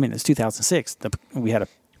it's 2006. We had a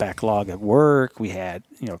backlog of work. We had,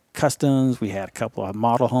 customs. We had a couple of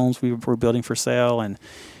model homes we were building for sale, and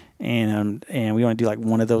we want to do like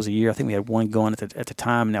one of those a year. I think we had one going at the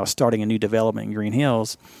time, and I was starting a new development in Green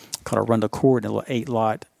Hills called Arundel Court, a little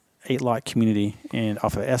 8-lot community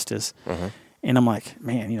off of Estes. Uh-huh. And I'm like,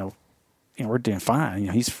 man, we're doing fine.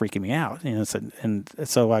 He's freaking me out. And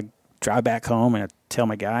so I drive back home and I tell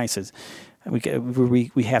my guy, he says, we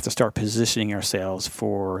have to start positioning ourselves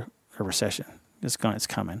for a recession. It's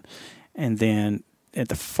coming. And then at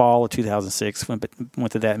the fall of 2006, went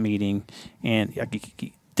to that meeting, and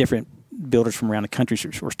different builders from around the country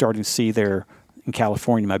were starting to see in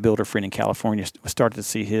California. My builder friend in California started to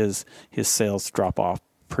see his sales drop off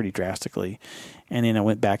pretty drastically. And then I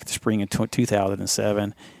went back at the spring of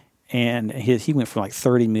 2007, and he went from like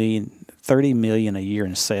 30 million a year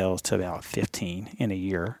in sales to about 15 in a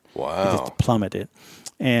year. Wow. It just plummeted.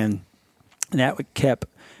 And that kept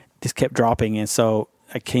dropping. And so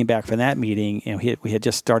I came back from that meeting, and we had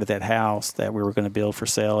just started that house that we were going to build for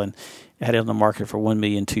sale, and I had it on the market for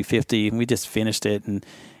 $1,250,000, and we just finished it. And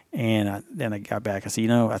And then I got back. I said,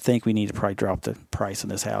 I think we need to probably drop the price on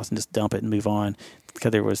this house and just dump it and move on,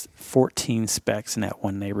 because there was 14 specs in that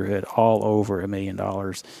one neighborhood, all over $1 million,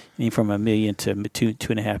 and from $1 million to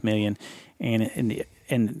 $2.5 million.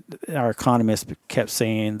 And our economist kept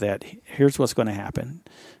saying that here's what's going to happen: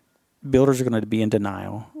 builders are going to be in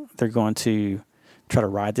denial. They're going to try to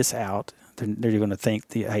ride this out. They're going to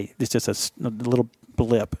think, hey, it's just a little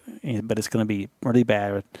blip, but it's going to be really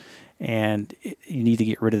bad. And you need to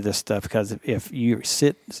get rid of this stuff, because if you're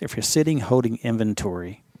sitting holding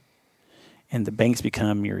inventory, and the banks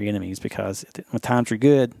become your enemies, because when times are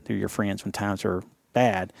good, they're your friends. When times are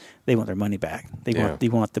bad, they want their money back. They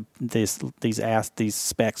want these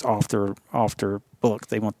specs off their books.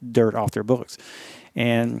 They want dirt off their books.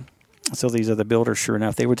 And so these other builders, sure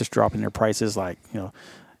enough, they were just dropping their prices like,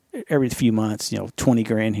 every few months,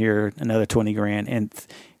 $20,000 here, another $20,000. And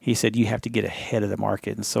he said, you have to get ahead of the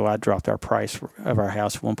market. And so I dropped our price of our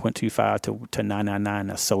house from $1.25 to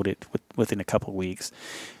 $999. I sold it within a couple of weeks.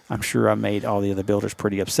 I'm sure I made all the other builders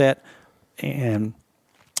pretty upset, and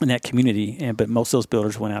in that community. But most of those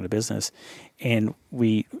builders went out of business, and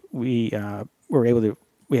we were able to.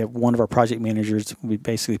 We have one of our project managers we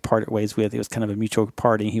basically parted ways with. It was kind of a mutual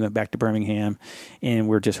parting. He went back to Birmingham, and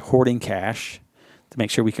we're just hoarding cash to make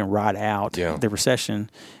sure we can ride out the recession,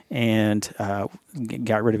 and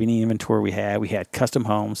got rid of any inventory we had. We had custom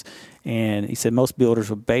homes, and he said most builders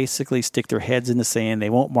will basically stick their heads in the sand. They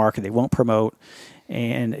won't market, they won't promote,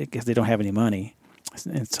 and because they don't have any money.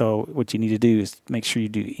 And so what you need to do is make sure you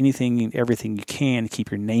do everything you can to keep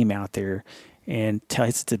your name out there, and tell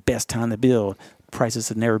it's the best time to build. Prices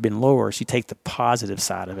have never been lower. So you take the positive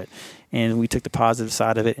side of it. And we took the positive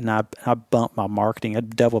side of it, and I bumped my marketing. I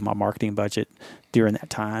doubled my marketing budget during that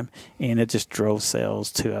time, and it just drove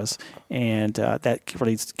sales to us. And that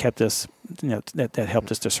really kept us, that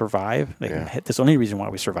helped us to survive. That's the only reason why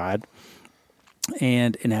we survived.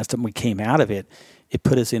 And as we came out of it, it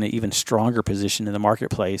put us in an even stronger position in the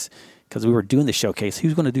marketplace, because we were doing the showcase.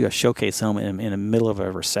 Who's going to do a showcase home in the middle of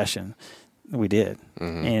a recession? We did.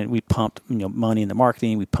 Mm-hmm. And we pumped money in the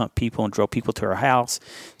marketing. We pumped people and drove people to our house,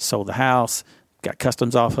 sold the house, got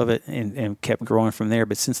customs off of it, and kept growing from there.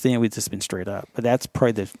 But since then, we've just been straight up. But that's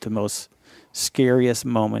probably the most scariest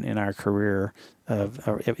moment in our career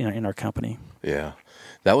in our company. Yeah.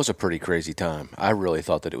 That was a pretty crazy time. I really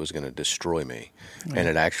thought that it was going to destroy me. Yeah.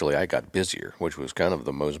 And I got busier, which was kind of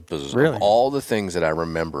the most bizarre of all the things that I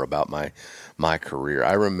remember about my career.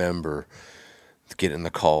 I remember getting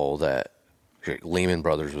the call that Lehman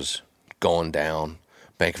Brothers was going down.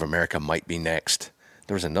 Bank of America might be next.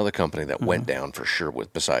 There was another company that went down for sure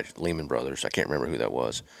besides Lehman Brothers. I can't remember who that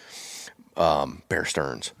was. Bear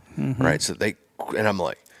Stearns, right? So and I'm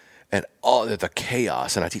like, and all the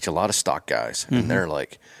chaos, and I teach a lot of stock guys, and they're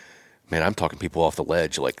like, man, I'm talking people off the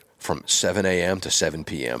ledge, like from 7 a.m. to 7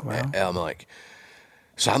 p.m. Wow. And I'm like,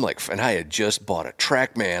 and I had just bought a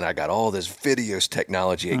TrackMan. I got all this videos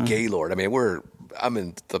technology at Gaylord. I mean, I'm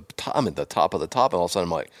in the top of the top, and all of a sudden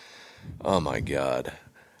I'm like, oh my God,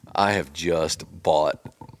 I have just bought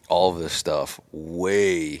all of this stuff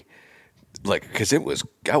because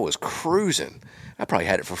I was cruising. I probably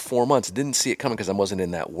had it for 4 months. Didn't see it coming because I wasn't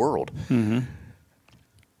in that world. Mm-hmm.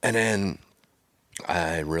 And then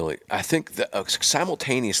I think that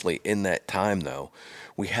simultaneously in that time, though,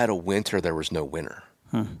 we had a winter. There was no winter.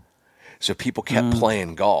 So people kept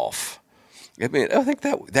playing golf. I mean, I think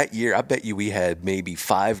that year, I bet you we had maybe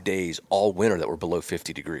 5 days all winter that were below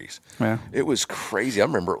 50 degrees. Yeah. It was crazy. I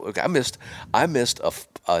remember, I missed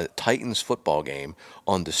a Titans football game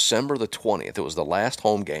on December the 20th. It was the last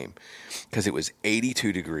home game because it was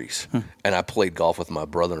 82 degrees. And I played golf with my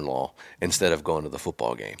brother-in-law instead of going to the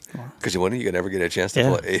football game. Because you could never get a chance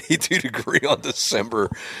to play 82 degree on December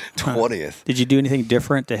 20th. Did you do anything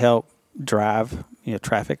different to help drive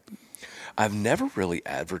traffic? I've never really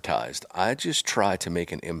advertised. I just try to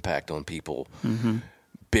make an impact on people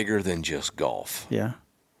bigger than just golf. Yeah.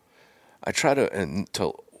 I try to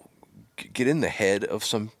get in the head of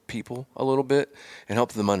some people a little bit and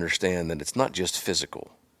help them understand that it's not just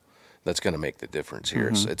physical that's going to make the difference here.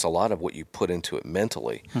 It's a lot of what you put into it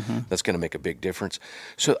mentally that's going to make a big difference.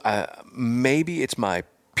 So maybe it's my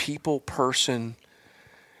people person,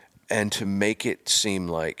 and to make it seem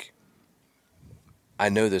like I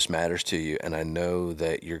know this matters to you, and I know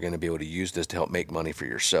that you're going to be able to use this to help make money for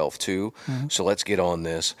yourself too. So let's get on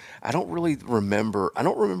this. I don't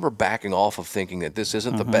remember backing off of thinking that this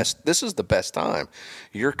isn't the best. This is the best time.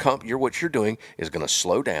 What you're doing is going to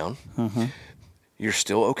slow down. You're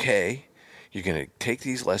still okay. You're going to take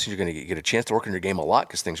these lessons. You're going to get a chance to work on your game a lot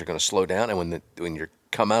because things are going to slow down. And when you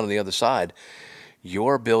come out on the other side,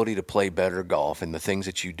 your ability to play better golf and the things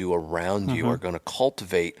that you do around you are going to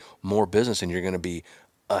cultivate more business, and you're going to be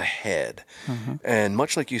ahead. And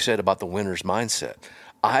much like you said about the winner's mindset,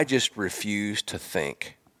 I just refuse to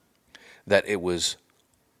think that it was,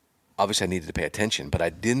 obviously I needed to pay attention, but I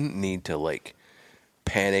didn't need to like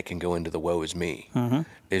panic and go into the woe is me.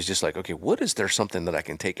 It's just like, okay, what is there something that I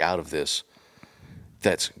can take out of this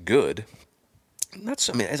that's good? Not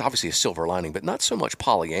so, I mean, it's obviously a silver lining, but not so much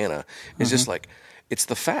Pollyanna. It's just like, it's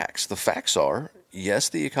the facts. The facts are, yes,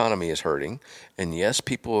 the economy is hurting, and yes,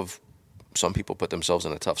 some people put themselves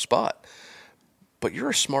in a tough spot. But you're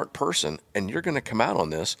a smart person, and you're going to come out on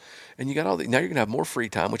this, and you got now you're going to have more free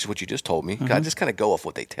time, which is what you just told me. I just kind of go off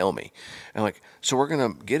what they tell me. And like, so we're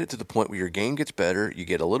going to get it to the point where your game gets better, you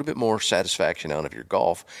get a little bit more satisfaction out of your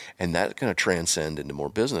golf, and that's going to transcend into more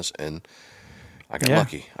business. And I got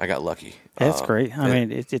lucky. That's great. I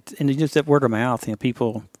mean, and just that word of mouth,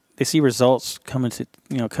 people, they see results coming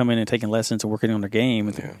in and taking lessons and working on their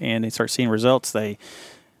game, and they start seeing results.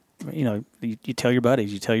 You tell your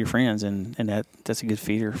buddies, you tell your friends, and that's a good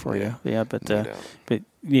feeder for you. Yeah, but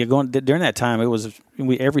during that time, it was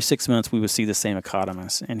every 6 months we would see the same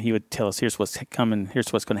economist, and he would tell us, here's what's coming,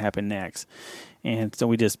 here's what's going to happen next. And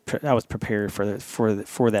so I was prepared for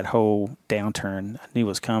that whole downturn. I knew it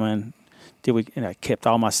was coming. I kept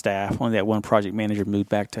all my staff. Only that one project manager moved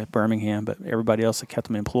back to Birmingham, but everybody else, I kept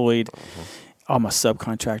them employed. All my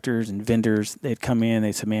subcontractors and vendors, they'd come in.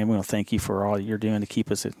 They said, "Man, we want to thank you for all you're doing to keep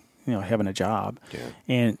us, having a job."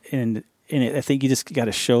 Yeah. And I think you just got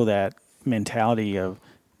to show that mentality of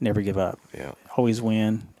never give up. Yeah. Always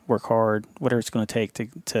win. Work hard. Whatever it's going to take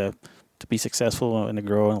to be successful and to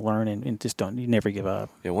grow and learn, and just you never give up.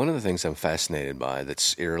 Yeah. One of the things I'm fascinated by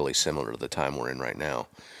that's eerily similar to the time we're in right now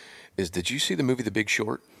is, did you see the movie The Big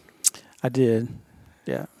Short? I did,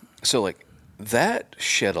 yeah. So, like, that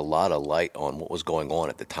shed a lot of light on what was going on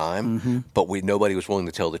at the time, but nobody was willing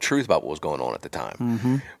to tell the truth about what was going on at the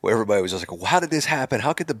time. Where everybody was just like, well, how did this happen?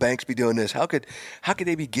 How could the banks be doing this? How could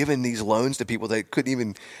they be giving these loans to people that couldn't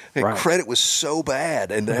even credit was so bad,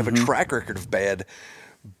 and they have a track record of bad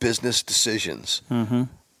business decisions?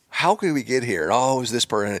 How could we get here? Oh, it was this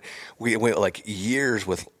person. We went like years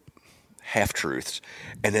with half-truths,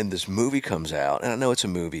 and then this movie comes out, and I know it's a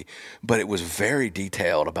movie, but it was very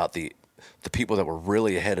detailed about the people that were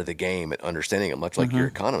really ahead of the game at understanding it, much like your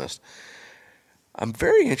economist. I'm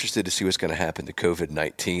very interested to see what's going to happen to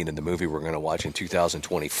COVID-19 in the movie we're going to watch in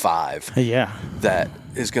 2025. Yeah. That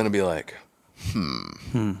is going to be like,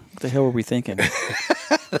 What the hell were we thinking?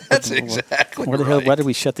 That's exactly what the hell? Why did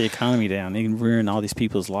we shut the economy down and ruin all these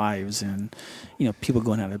people's lives, and people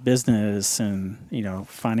going out of business, and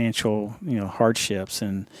financial hardships,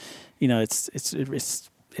 and it's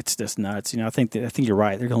just nuts. I think you're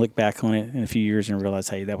right. They're going to look back on it in a few years and realize,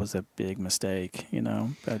 hey, that was a big mistake.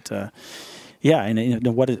 But yeah, and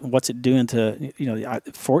what's it doing to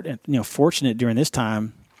fortunate during this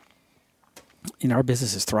time. Our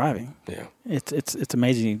business is thriving. Yeah, it's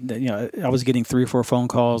amazing that I was getting 3 or 4 phone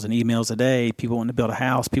calls and emails a day. People wanting to build a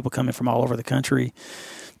house. People coming from all over the country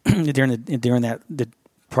during that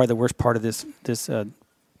probably the worst part of this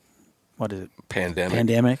what is it?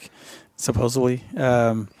 Pandemic. Supposedly,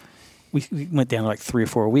 we went down to like 3 or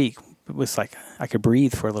 4 a week. It was like I could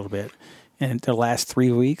breathe for a little bit. And the last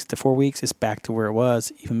 3 weeks to 4 weeks, it's back to where it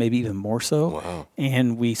was, maybe even more so. Wow.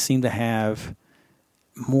 And we seem to have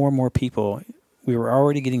more and more people. We were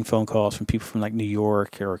already getting phone calls from people from like New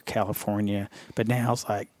York or California, but now it's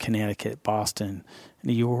like Connecticut, Boston,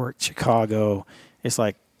 New York, Chicago. It's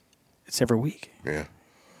like it's every week. Yeah.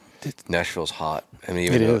 Nashville's hot. I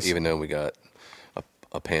mean, even though we got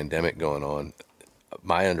a pandemic going on,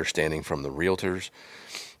 my understanding from the realtors,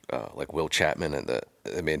 like Will Chapman,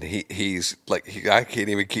 he's like, I can't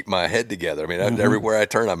even keep my head together. I mean, everywhere I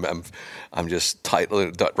turn, I'm just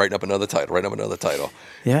writing up another title.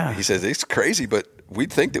 Yeah. He says, it's crazy, but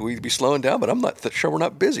we'd think that we'd be slowing down, but I'm not sure we're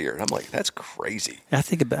not busier. And I'm like, that's crazy. I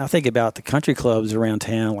think about the country clubs around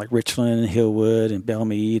town, like Richland and Hillwood and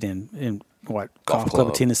Belmead and Golf Club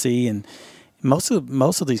of Tennessee, and most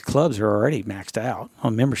of these clubs are already maxed out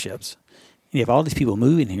on memberships. And you have all these people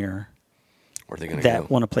moving here where are they going to that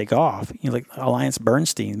want to play golf. Like Alliance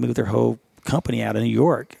Bernstein moved their whole company out of New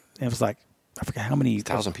York. And it was like, I forget how many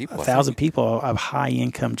 1,000 people. 1,000 people of high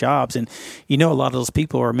income jobs, and a lot of those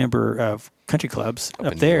people are a member of country clubs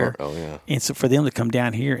up there. Oh yeah. And so for them to come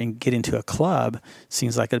down here and get into a club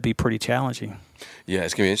seems like it'd be pretty challenging. Yeah,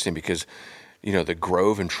 it's going to be interesting because the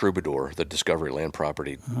Grove and Troubadour, the Discovery Land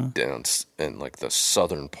property down in like the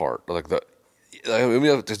southern part, like I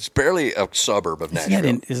mean, it's barely a suburb of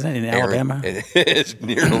Nashville. Isn't that in Alabama? It is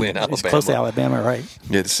nearly in Alabama. It's close to Alabama, right?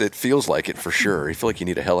 It feels like it for sure. You feel like you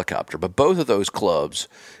need a helicopter. But both of those clubs,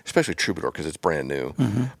 especially Troubadour because it's brand new,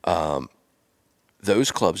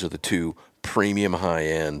 those clubs are the two premium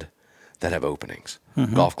high-end that have openings.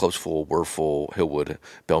 Golf club's full, we're full, Hillwood,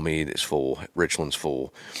 Belmead is full, Richland's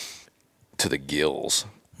full, to the gills.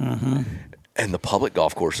 And the public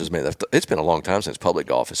golf courses, man, it's been a long time since public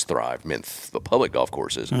golf has thrived. I mean, the public golf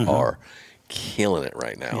courses are killing it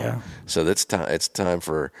right now. Yeah. So it's time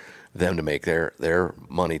for them to make their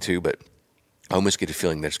money too. But I almost get a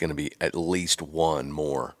feeling there's going to be at least one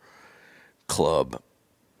more club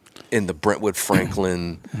in the Brentwood,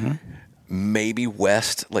 Franklin, maybe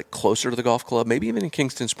west, like closer to the golf club, maybe even in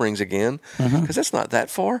Kingston Springs again, because that's not that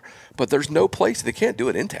far. But there's no place they can't do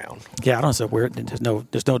it in town. Yeah, I don't know. So weird.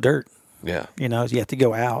 There's no dirt. Yeah. You know, you have to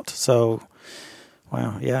go out. So,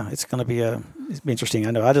 wow, yeah, it's going to be interesting.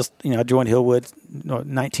 I know. I joined Hillwood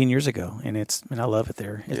 19 years ago, and I love it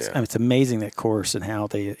there. It's amazing, that course and how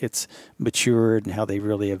it's matured and how they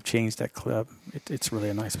really have changed that club. It's really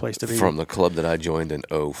a nice place to be. From the club that I joined in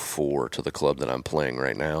 2004 to the club that I'm playing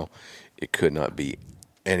right now, it could not be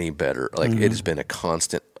any better. Like it has been a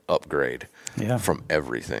constant upgrade from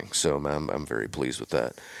everything. So I'm very pleased with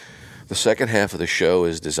that. The second half of the show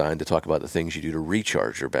is designed to talk about the things you do to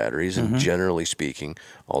recharge your batteries. And generally speaking,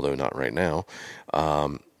 although not right now,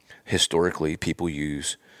 historically people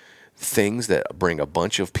use things that bring a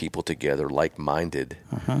bunch of people together, like-minded,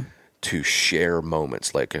 to share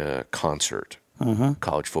moments, like a concert,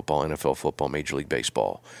 college football, NFL football, Major League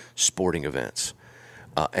Baseball, sporting events,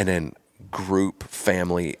 and then group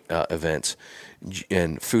family events.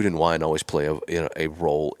 And food and wine always play a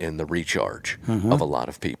role in the recharge of a lot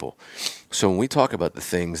of people. So when we talk about the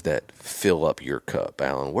things that fill up your cup,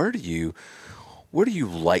 Alan, what do you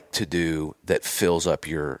like to do that fills up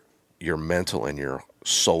your mental and your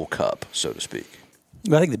soul cup, so to speak?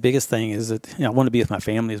 Well, I think the biggest thing is that I want to be with my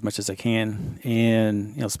family as much as I can,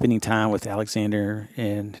 and spending time with Alexander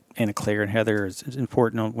and Anna Claire and Heather is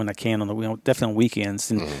important when I can definitely on weekends.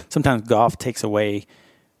 And sometimes golf takes away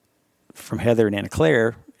from Heather and Anna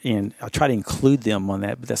Claire, and I'll try to include them on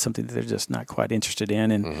that, but that's something that they're just not quite interested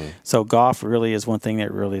in. And so golf really is one thing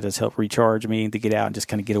that really does help recharge me, to get out and just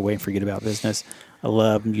kind of get away and forget about business. I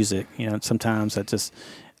love music. Sometimes I just,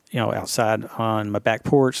 outside on my back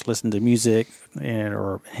porch, listen to music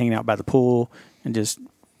or hanging out by the pool and just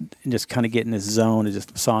kind of get in this zone of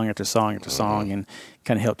just song after song after song, and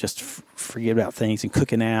kind of help just forget about things. And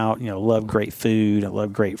cooking out, love great food. I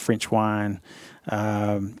love great French wine.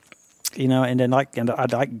 And then I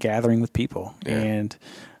like gathering with people, and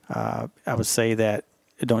I would say that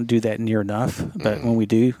I don't do that near enough. But when we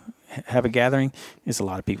do have a gathering, it's a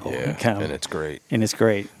lot of people. And it's great. And it's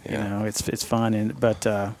great. Yeah. It's fun,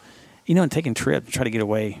 and taking trips, try to get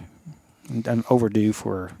away. I'm overdue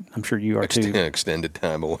for. I'm sure you are too. Extended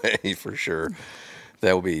time away for sure.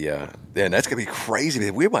 That will be. And that's gonna be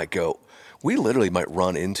crazy. We might go. We literally might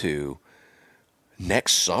run into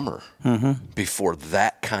next summer before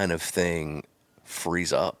that kind of thing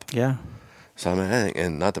frees up. Yeah. So I think,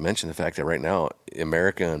 and not to mention the fact that right now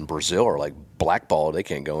America and Brazil are like blackballed; they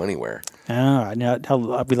can't go anywhere. I know.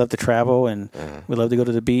 We love to travel, and we love to go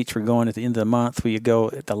to the beach. We're going at the end of the month. We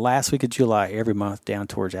go the last week of July every month down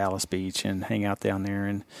towards Alice Beach and hang out down there.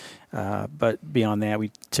 And but beyond that,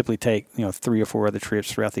 we typically take 3 or 4 other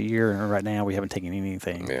trips throughout the year. And right now, we haven't taken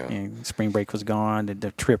anything. Yeah. And spring break was gone.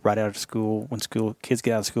 The trip right out of school, when kids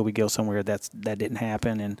get out of school, we go somewhere. That didn't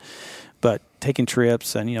happen. But taking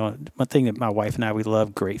trips, and one thing that my wife and I, we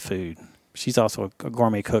love great food. She's also a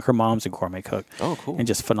gourmet cook. Her mom's a gourmet cook. Oh, cool. And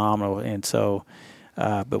just phenomenal. And so,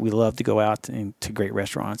 but we love to go out to great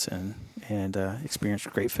restaurants and experience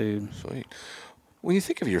great food. Sweet. When you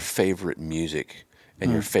think of your favorite music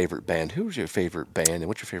and your favorite band, who's your favorite band and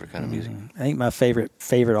what's your favorite kind of music? I think my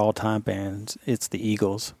favorite all-time band, it's the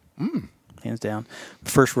Eagles. Hands down.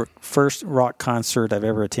 First rock concert I've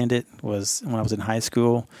ever attended was when I was in high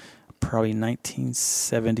school, probably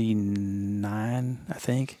 1979, I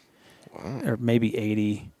think. Wow. Or maybe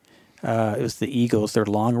 80. It was the Eagles, their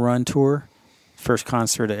long run tour. First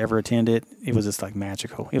concert I ever attended. It was just like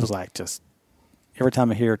magical. It was like just every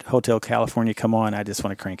time I hear Hotel California come on, I just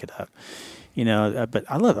want to crank it up. But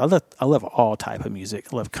I love all type of music.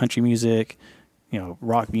 I love country music,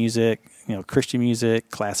 rock music, Christian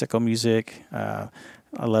music, classical music. I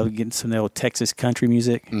love getting some old Texas country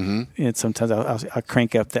music. And sometimes I'll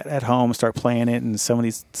crank up that at home and start playing it. And some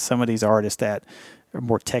of these artists that are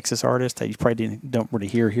more Texas artists that you probably don't really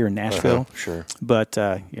hear here in Nashville. Sure. But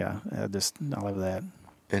I love that.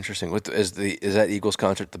 Interesting. Is that Eagles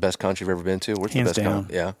concert the best concert you've ever been to? What's Hands the best down.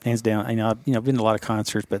 Yeah. Hands down. I've been to a lot of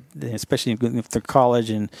concerts, but especially through college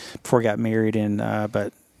and before I got married, and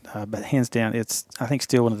but hands down, it's I think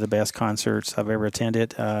still one of the best concerts I've ever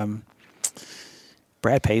attended.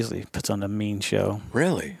 Brad Paisley puts on a mean show.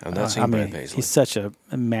 Really? I've not seen Brad Paisley. He's such a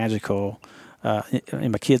magical.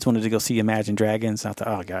 And my kids wanted to go see Imagine Dragons. I thought,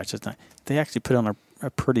 oh gosh, it's not. They actually put on a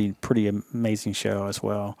pretty amazing show as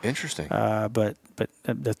well. Interesting. But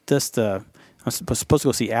I'm supposed to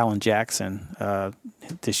go see Alan Jackson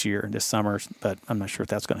this summer, but I'm not sure if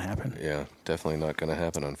that's going to happen. Yeah, definitely not going to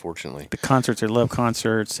happen, unfortunately. The concerts, I love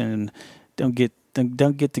concerts, and don't get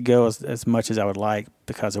to go as much as I would like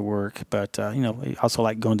because of work. But I also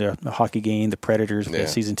like going to a hockey game, the Predators. We have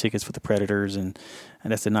season tickets for the Predators, and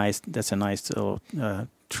that's a nice little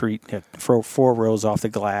treat. Four rows off the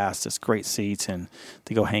glass, just great seats, and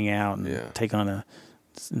to go hang out and take on a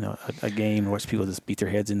game and watch people just beat their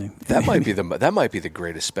heads in. That might be the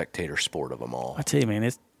greatest spectator sport of them all. I tell you, man,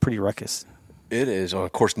 it's pretty ruckus. It is. Well,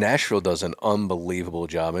 of course, Nashville does an unbelievable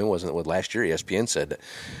job. I mean, wasn't it last year? ESPN said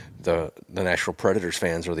that the Nashville Predators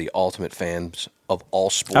fans are the ultimate fans of all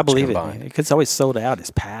sports I believe combined. It. It's always sold out.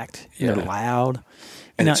 It's packed. They're loud.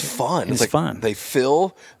 And it's fun. It's fun. They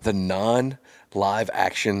fill the non-live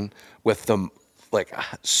action with the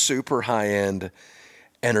super high-end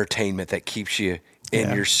entertainment that keeps you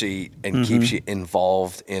in your seat and keeps you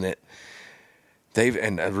involved in it.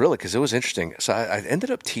 Really, because it was interesting. So I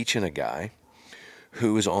ended up teaching a guy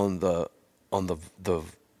who was on the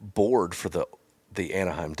board for the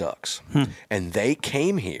Anaheim Ducks, and they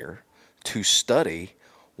came here to study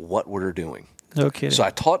what we're doing. No kidding. So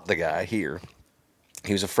I taught the guy here.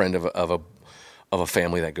 He was a friend of a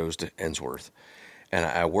family that goes to Ensworth, and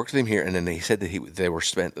I worked with him here. And then he said that they were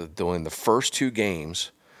spent doing the first two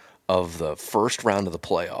games of the first round of the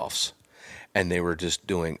playoffs, and they were just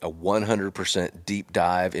doing a 100% deep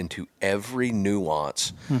dive into every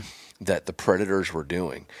nuance that the Predators were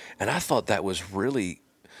doing. And I thought that was really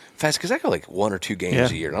fast because I go one or two games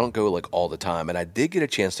a year, and I don't go all the time. And I did get a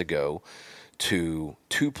chance to go to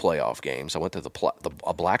two playoff games. I went to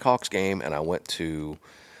a Blackhawks game, and I went to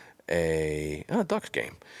a Ducks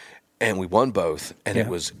game. And we won both, and it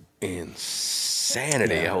was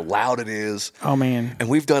insanity how loud it is. Oh, man. And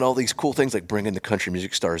we've done all these cool things like bringing the country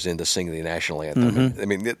music stars in to sing the national anthem. I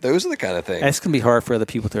mean, those are the kind of things. That's going to be hard for other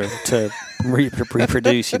people to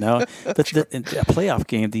reproduce, But a playoff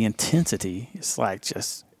game, the intensity is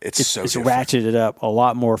it's ratcheted up a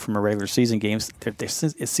lot more from a regular season games.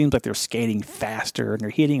 It seems like they're skating faster and they're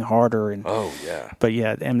hitting harder. And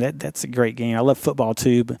But that's a great game. I love football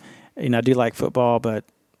too, but I do like football, but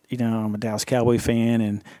I'm a Dallas Cowboy fan,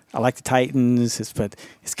 and I like the Titans. But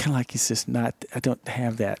it's kind of like it's just not. I don't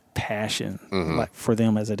have that passion for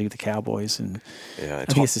them as I do the Cowboys, and I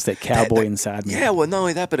think it's just that cowboy inside me. Yeah, well, not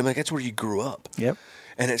only that, but I mean, that's where you grew up. Yep.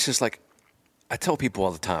 And it's just like I tell people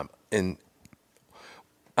all the time, and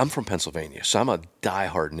I'm from Pennsylvania, so I'm a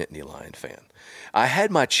diehard Nittany Lion fan. I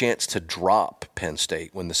had my chance to drop Penn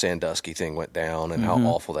State when the Sandusky thing went down and how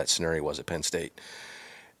awful that scenario was at Penn State,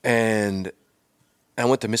 and I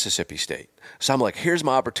went to Mississippi State. So I'm like, here's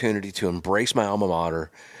my opportunity to embrace my alma mater.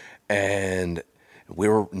 And we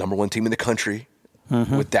were number one team in the country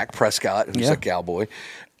with Dak Prescott, who's a Cowboy.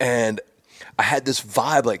 And I had this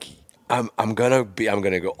vibe like I'm gonna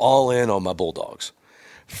go all in on my Bulldogs.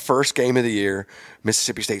 First game of the year,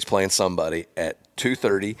 Mississippi State's playing somebody at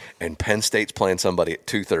 2:30, and Penn State's playing somebody at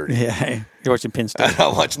 2:30. Yeah, you're watching Penn State. And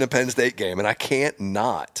I'm watching the Penn State game, and I can't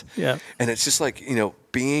not. Yeah. And it's just like,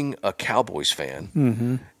 being a Cowboys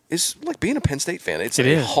fan is like being a Penn State fan. It's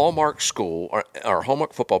a hallmark school or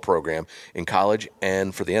hallmark football program in college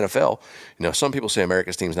and for the NFL. Some people say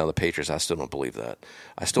America's team is now the Patriots. I still don't believe that.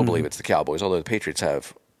 I still believe it's the Cowboys, although the Patriots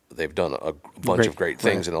they've done a bunch of great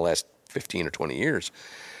things in the last 15 or 20 years.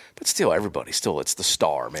 But still, it's the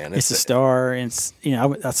star, man. It's the star. And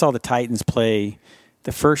I saw the Titans play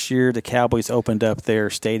the first year the Cowboys opened up their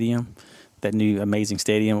stadium, that new amazing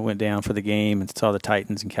stadium. Went down for the game and saw the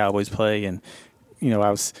Titans and Cowboys play. And,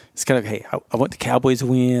 it's kind of, hey, I want the Cowboys to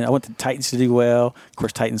win. I want the Titans to do well. Of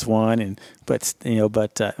course, Titans won. But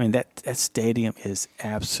that stadium is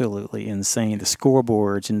absolutely insane. The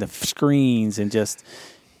scoreboards and the screens and just –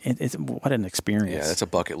 it's what an experience. Yeah, that's a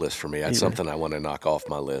bucket list for me. That's something I want to knock off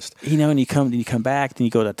my list. And you come back, and you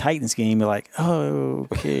go to a Titans game, you're like, oh,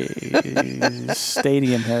 okay,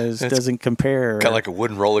 stadium doesn't compare. Kind of like a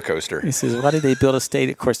wooden roller coaster. He says, why did they build a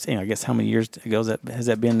stadium? Of course, I guess how many years ago has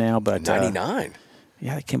that been now? But 99.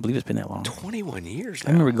 Yeah, I can't believe it's been that long. 21 years now.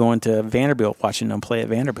 I remember going to Vanderbilt, watching them play at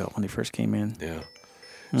Vanderbilt when they first came in. Yeah.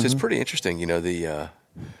 So it's pretty interesting.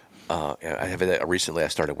 Recently I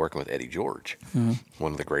started working with Eddie George,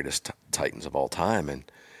 one of the greatest Titans of all time, and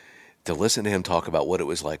to listen to him talk about what it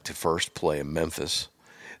was like to first play in Memphis,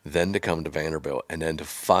 then to come to Vanderbilt, and then to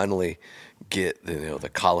finally get the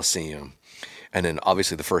Coliseum. And then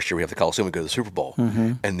obviously the first year we have the Coliseum, we go to the Super Bowl,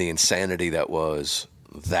 and the insanity that was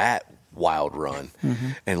that wild run.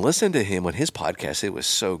 And listen to him on his podcast, it was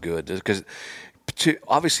so good because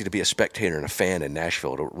obviously to be a spectator and a fan in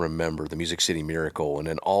Nashville, to remember the Music City Miracle and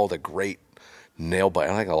then all the great nail bite.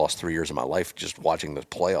 I think I lost 3 years of my life just watching the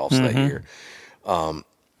playoffs that year.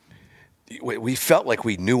 We felt like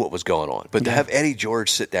we knew what was going on, but to have Eddie George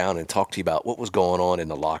sit down and talk to you about what was going on in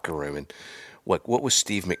the locker room and what was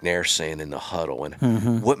Steve McNair saying in the huddle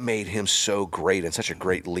and what made him so great and such a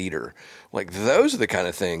great leader, like those are the kind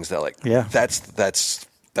of things that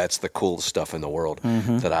that's the coolest stuff in the world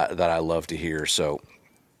that I love to hear. So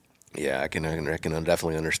yeah, I can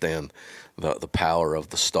definitely understand the power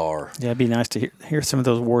of the star. Yeah, it'd be nice to hear some of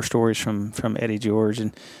those war stories from Eddie George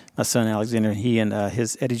and my son Alexander. He and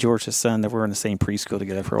Eddie George's son, that were in the same preschool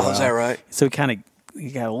together for a while. Oh, is that right? So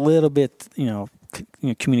he got a little bit,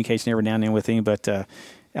 communication every now and then with him. But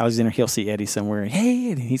Alexander, he'll see Eddie somewhere, and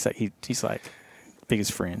hey, and he's like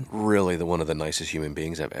biggest friend. Really, one of the nicest human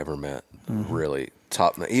beings I've ever met. Really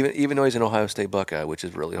top. Even though he's an Ohio State Buckeye, which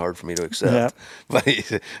is really hard for me to accept. But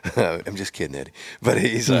I'm just kidding, Eddie. But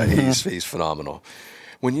he's phenomenal.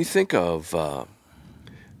 When you think of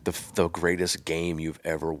the greatest game you've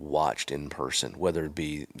ever watched in person, whether it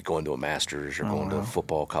be going to a Masters or going to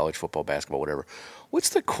football, college football, basketball, whatever, what's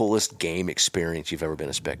the coolest game experience you've ever been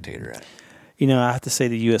a spectator at? I have to say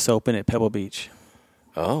the U.S. Open at Pebble Beach.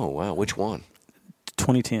 Oh, wow. Which one?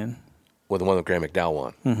 2010. Well, the one that Graham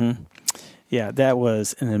McDowell won. Yeah, that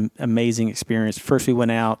was an amazing experience. First, we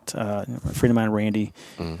went out. A friend of mine, Randy,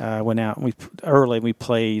 went out. We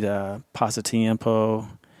played Pasatiempo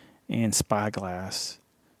and Spyglass.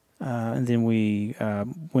 And then we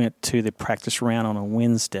went to the practice round on a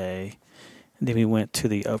Wednesday. And then we went to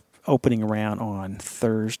the opening round on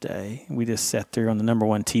Thursday. We just sat there on the number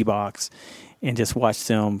one tee box and just watched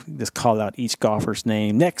them just call out each golfer's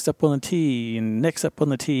name, next up on the tee, and next up on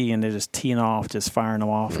the tee, and they're just teeing off, just firing them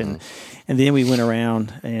off. And then we went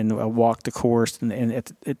around and walked the course. And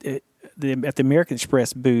at the American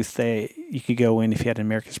Express booth, you could go in if you had an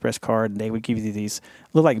American Express card, and they would give you these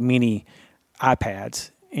look like mini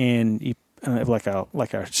iPads, and you like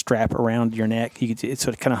a strap around your neck. It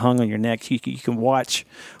sort of kind of hung on your neck. You can watch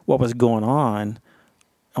what was going on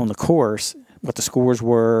the course, what the scores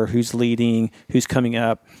were, who's leading, who's coming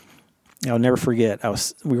up. I'll never forget.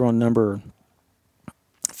 We were on number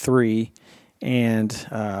 3, and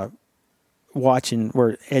watching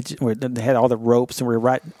where they had all the ropes, and we were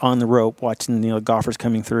right on the rope watching golfers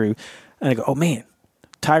coming through. And I go, oh man,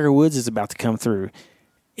 Tiger Woods is about to come through.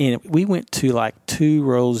 And we went to like 2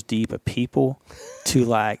 rows deep of people to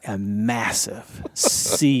like a massive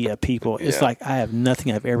sea of people. It's like I have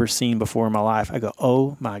nothing I've ever seen before in my life. I go,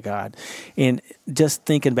 oh my God. And just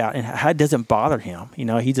thinking about how it doesn't bother him.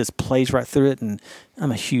 He just plays right through it. And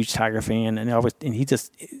I'm a huge Tiger fan. And he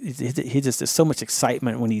just there's so much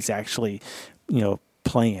excitement when he's actually,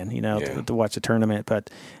 playing, to watch the tournament. But,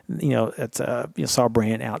 saw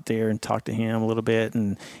Brant out there and talked to him a little bit,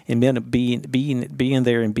 and then being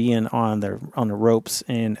there and being on the ropes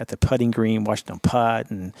and at the putting green, watching them putt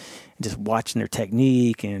and just watching their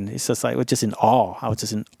technique. And it's just like, just in awe. I was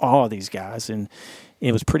just in awe of these guys. And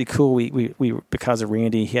it was pretty cool. We because of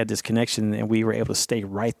Randy, he had this connection, and we were able to stay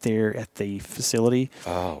right there at the facility.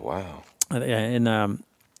 Oh, wow.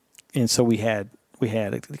 And so we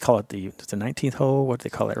call it the 19th hole. What do they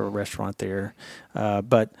call that restaurant there?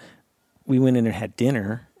 But we went in and had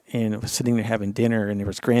dinner, and was sitting there having dinner, and there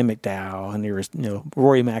was Graham McDowell, and there was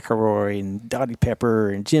Rory McIlroy and Dottie Pepper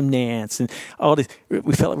and Jim Nance and all this.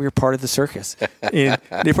 We felt like we were part of the circus. And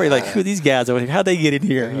they're probably like, who are these guys over here? How'd they get in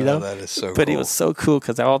here? That is so cool. But it was so cool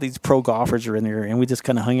because all these pro golfers are in there, and we just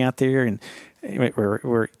kind of hung out there, and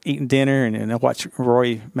we're eating dinner, and I watched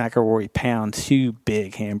Rory McIlroy pound 2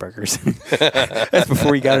 big hamburgers. That's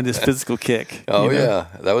before he got into his physical kick. Oh, yeah.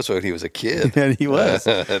 That was when he was a kid. And he was.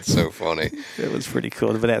 That's so funny. It was pretty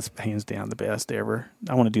cool. But that's hands down the best ever.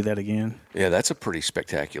 I want to do that again. Yeah, that's a pretty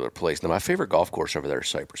spectacular place. Now, my favorite golf course over there is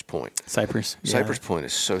Cypress Point. Cypress. Yeah. Cypress Point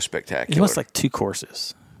is so spectacular. It was like 2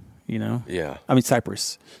 courses. Yeah. I mean,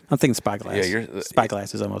 Cypress. I'm thinking Spyglass. Yeah,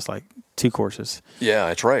 Spyglass is almost like 2 courses. Yeah,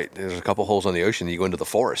 that's right. There's a couple holes on the ocean. You go into the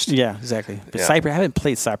forest. Yeah, exactly. But Cypress, I haven't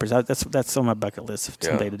played Cypress. That's on my bucket list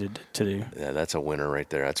someday to do. Yeah, that's a winner right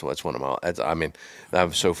there. That's one of my.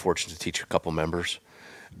 I'm so fortunate to teach a couple members,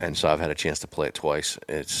 and so I've had a chance to play it twice.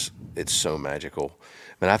 It's so magical.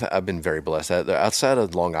 Man, I've been very blessed. Outside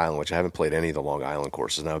of Long Island, which I haven't played any of the Long Island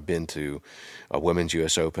courses, and I've been to a women's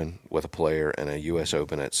U.S. Open with a player and a U.S.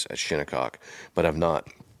 Open at Shinnecock, but I've not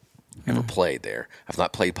ever played there. I've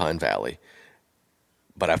not played Pine Valley,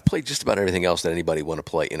 but I've played just about everything else that anybody want to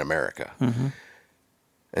play in America. Mm-hmm.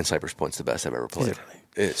 And Cypress Point's the best I've ever played.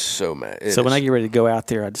 It's so mad. So when I get ready to go out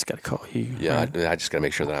there, I just got to call you. Yeah, right? I just got to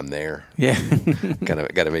make sure that I'm there. Yeah, got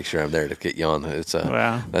to make sure I'm there to get you on. That's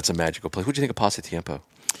a magical place. What do you think of Pasatiempo?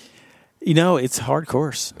 It's a hard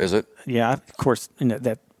course. Is it? Yeah, of course.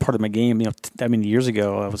 That part of my game. Years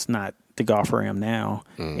ago, I was not the golfer I am now,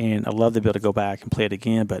 and I love to be able to go back and play it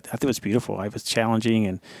again. But I think it was beautiful. It was challenging,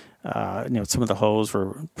 and some of the holes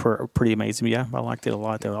were pretty amazing. Yeah, I liked it a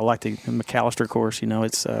lot. Though I liked the McAllister course.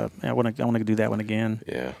 It's I want to do that one again.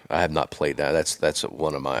 Yeah, I have not played that. That's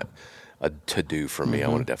one of my to do for me. I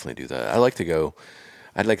want to definitely do that. I'd like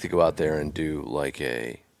to go out there and do like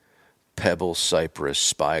a Pebble, Cypress,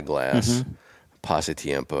 Spyglass,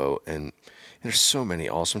 Pasatiempo, and there's so many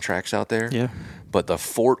awesome tracks out there. Yeah. But the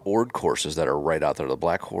Fort Ord courses that are right out there, the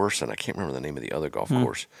Black Horse, and I can't remember the name of the other golf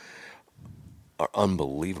course, are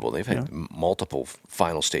unbelievable. They've had multiple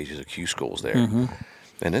final stages of Q schools there. Mm-hmm.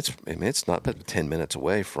 And it's not but 10 minutes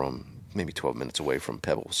away from, maybe 12 minutes away from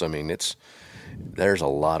Pebble. So, there's a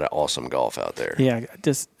lot of awesome golf out there. Yeah,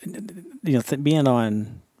 just, being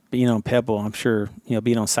on Pebble, I'm sure,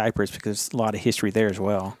 being on Cypress, because there's a lot of history there as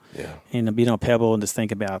well. Yeah. And being on Pebble and just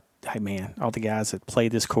think about, hey, man, all the guys that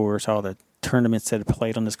played this course, all the tournaments that have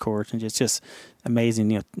played on this course, and it's just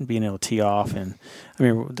amazing, being able to tee off. And I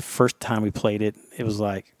remember the first time we played it, it was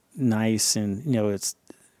like nice and, it's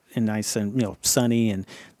nice and, sunny. And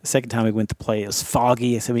the second time we went to play, it was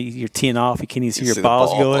foggy. So you're teeing off, you can't even see your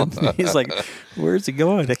balls going. He's like, where's it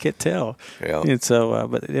going? I can't tell. Yeah. And so,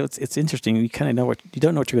 but it's interesting. You kind of know you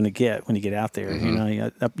don't know what you're going to get when you get out there.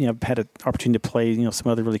 Mm-hmm. I've had an opportunity to play,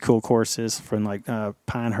 some other really cool courses from like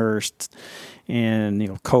Pinehurst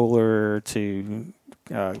and, Kohler to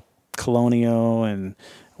Colonial, and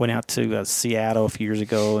went out to Seattle a few years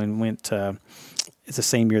ago and went, it's the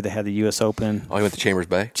same year they had the U.S. Open. Oh, you went to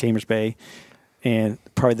Chambers Bay? And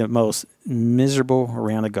probably the most miserable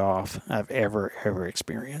round of golf I've ever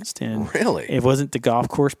experienced. And really? It wasn't the golf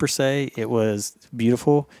course per se. It was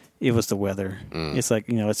beautiful. It was the weather. It's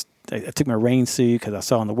like, I took my rain suit because I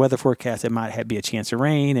saw on the weather forecast it might be a chance of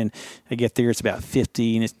rain. And I get there, it's about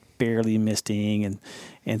 50, and it's barely misting.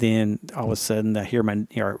 And then all of a sudden I hear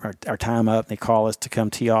our time up. They call us to come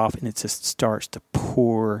tee off, and it just starts to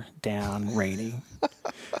pour down raining.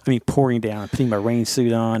 Pouring down. I'm putting my rain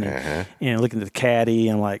suit on and looking at the caddy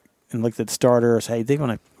and looked at the starter. I say, hey,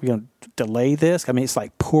 we're going to delay this? It's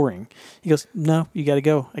like pouring. He goes, no, you got to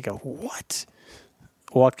go. I go, what?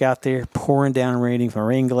 Walk out there, pouring down raining, with my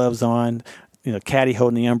rain gloves on, caddy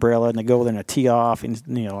holding the umbrella, and I go over there and I tee off, and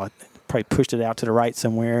I probably pushed it out to the right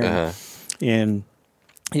somewhere, and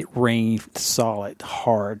it rained solid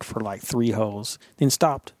hard for like 3 holes, then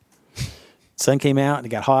stopped. Sun came out and it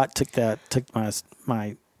got hot. Took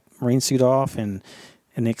my rain suit off, and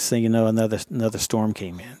next thing you know, another storm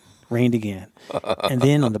came in, rained again, and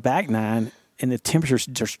then on the back nine, and the temperatures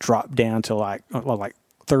just dropped down to like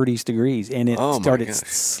 30 degrees, and it started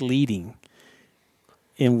sleeting.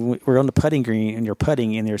 And we're on the putting green, and you're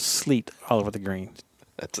putting, and there's sleet all over the green.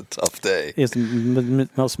 That's a tough day. It's the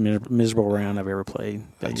most miserable round I've ever played.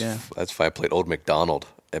 That's why I played Old McDonald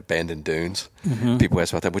at Bandon Dunes. Mm-hmm. People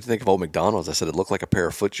ask about that. What do you think of Old McDonald's? I said it looked like a pair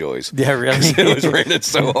of FootJoys. Yeah, really? It was raining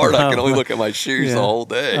so hard I could only look at my shoes the whole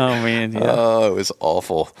day. Oh, man. Yeah. Oh, it was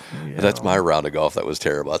awful. Yeah. That's my round of golf. That was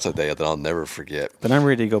terrible. That's a day that I'll never forget. But I'm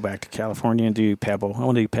ready to go back to California and do Pebble. I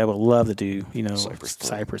want to do Pebble. Love to do,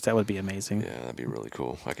 Cypress. That would be amazing. Yeah, that'd be really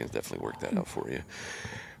cool. I can definitely work that out for you.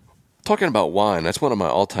 Talking about wine, that's one of my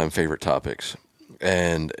all-time favorite topics.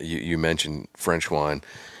 And you mentioned French wine,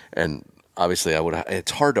 and obviously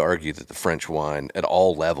it's hard to argue that the French wine at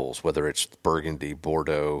all levels, whether it's Burgundy,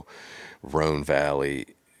 Bordeaux, Rhone Valley,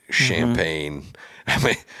 Champagne,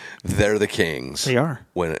 they're the kings. They are.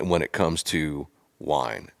 When it comes to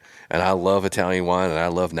wine. And I love Italian wine, and I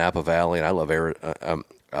love Napa Valley, and I love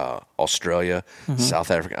Australia, South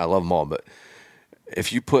Africa. I love them all. But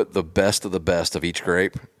if you put the best of each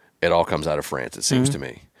grape, it all comes out of France, it seems to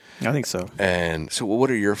me. I think so. And so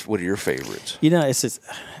what are your favorites? It's just,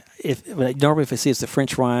 normally if I see it's the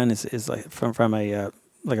French wine, is like from a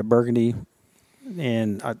like a Burgundy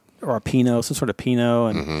and or a Pinot, some sort of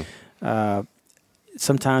Pinot, and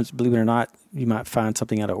sometimes, believe it or not, you might find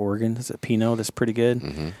something out of Oregon. It's a Pinot that's pretty good.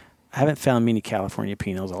 Mm-hmm. I haven't found many California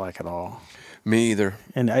Pinots I like at all. Me either.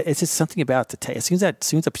 And it's just something about the taste. As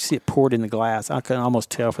soon as I see it poured in the glass, I can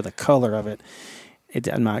almost tell for the color of it.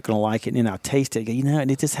 I'm not going to like it, and then I'll taste it.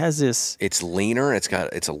 And it just has this. It's leaner. It's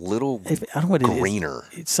a little I don't know what greener.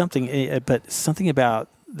 It's something, but something about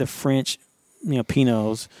the French,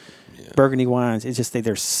 Pinots, Burgundy wines. It's just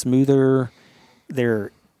they're smoother.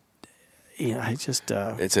 They're,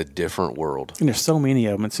 it's a different world. And there's so many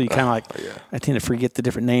of them, and so you kind of I tend to forget the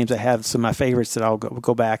different names. I have some of my favorites that I'll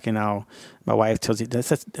go back and my wife tells you,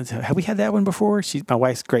 have we had that one before? My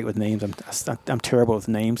wife's great with names. I'm terrible with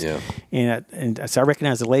names. Yeah. And so I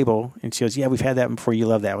recognize the label, and she goes, yeah, we've had that one before. You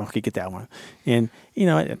love that one. Okay, get that one. And,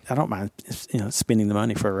 I don't mind, spending the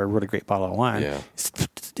money for a really great bottle of wine. Yeah. It's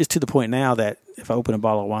just to the point now that if I open a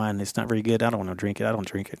bottle of wine and it's not very good, I don't want to drink it. I don't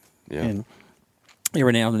drink it. Yeah. And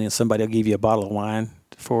every now and then somebody will give you a bottle of wine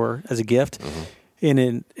as a gift. Mm-hmm.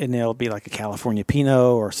 And it'll be like a California Pinot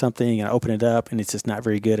or something, and I open it up, and it's just not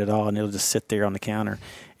very good at all, and it'll just sit there on the counter.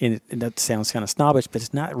 And that sounds kind of snobbish, but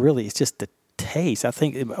it's not really. It's just the taste. I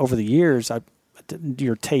think over the years,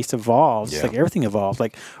 your taste evolves. It's like everything evolves.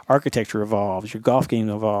 Like architecture evolves. Your golf game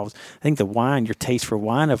evolves. I think your taste for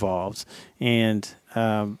wine evolves. And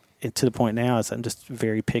to the point now is I'm just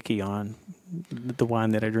very picky on the wine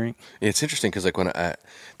that I drink. It's interesting because when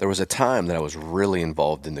there was a time that I was really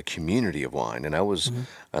involved in the community of wine, and and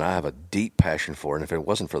I have a deep passion for it. And if it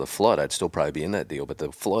wasn't for the flood, I'd still probably be in that deal. But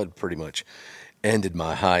the flood pretty much ended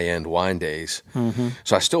my high-end wine days. Mm-hmm.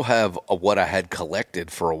 So I still have what I had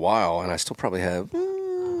collected for a while, and I still probably have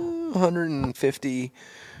 150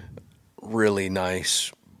 really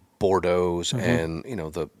nice Bordeaux's and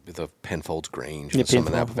the Penfolds Grange and some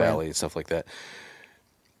of that Valley and stuff like that.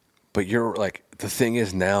 But the thing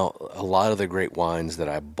is now, a lot of the great wines that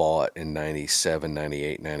I bought in 97,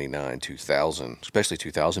 98, 99, 2000, especially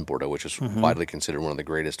 2000 Bordeaux, which is widely considered one of the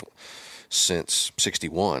greatest since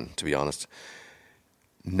 61, to be honest,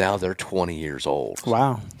 now they're 20 years old.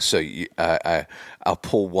 Wow. So I'll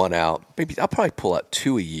pull one out. Maybe I'll probably pull out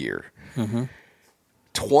two a year.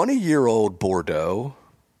 20-year-old Bordeaux,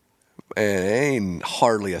 and it ain't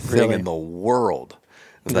hardly a thing in the world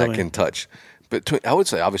that can touch. But I would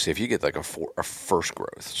say, obviously, if you get like a first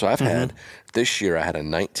growth. So I've had, this year I had a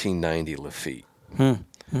 1990 Lafite.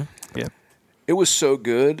 Yeah. It was so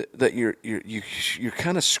good that you're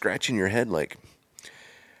kind of scratching your head like,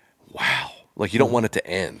 wow. Like you don't want it to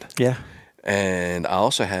end. Yeah. And I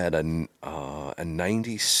also had a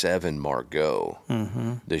 97 Margaux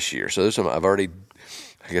this year. So there's some, I've already,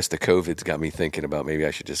 I guess the COVID's got me thinking about maybe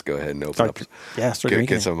I should just go ahead and start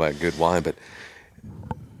get some of my good wine. But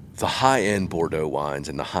the high-end Bordeaux wines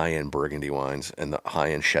and the high-end Burgundy wines and the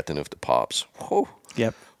high-end Chateauneuf de Popes. Whoa.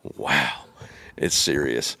 Yep. Wow. It's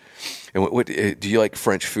serious. And what do you like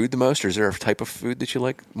French food the most, or is there a type of food that you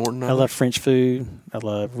like more than others? I love French food. I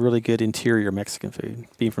love really good interior Mexican food.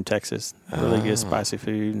 Being from Texas, really good spicy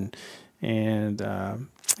food, and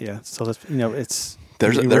So that's it's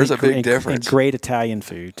there's a big difference. And great Italian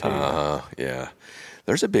food too. Yeah.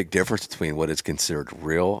 There's a big difference between what is considered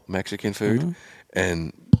real Mexican food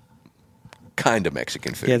and kind of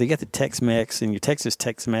Mexican food. Yeah, they got the Tex-Mex and your Texas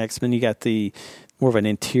Tex-Mex. Then you got the more of an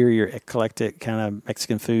interior, eclectic kind of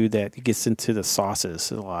Mexican food that gets into the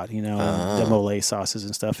sauces a lot, the mole sauces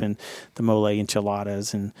and stuff, and the mole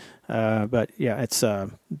enchiladas. And but yeah, it's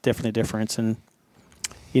definitely a difference. And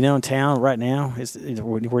in town right now,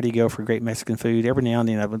 where do you go for great Mexican food? Every now and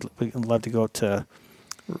then, I would love to go up to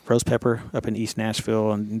Rose Pepper up in East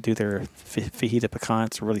Nashville and do their fajita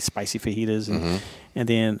picants, really spicy fajitas, and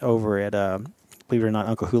then over at believe it or not,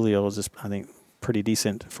 Uncle Julio's is, I think, pretty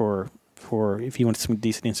decent for if you want some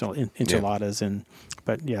decent enchiladas.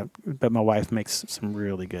 But my wife makes some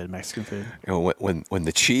really good Mexican food. When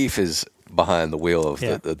the chief is behind the wheel of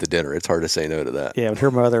the dinner, it's hard to say no to that. Yeah, when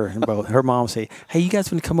her mother and her mom say, "Hey, you guys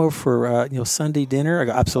want to come over for Sunday dinner?" I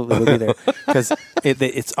go, "Absolutely, we'll be there," because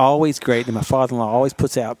it's always great. And my father-in-law always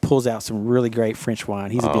pulls out some really great French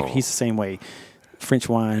wine. He's the same way. French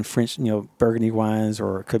wine, Burgundy wines,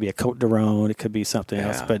 or it could be a Côte d'Aron, it could be something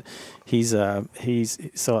else. But he's so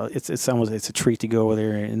it's a treat to go over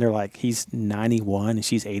there, and they're like, he's 91 and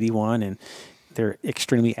she's 81, and they're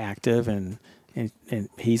extremely active, and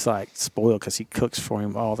he's like spoiled because he cooks for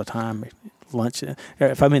him all the time. Lunch.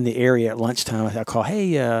 If I'm in the area at lunchtime, I call,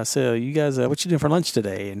 "Hey, so you guys, what you doing for lunch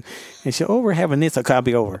today?" And she said, "Oh, we're having this." I'll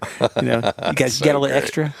be over. You guys got a little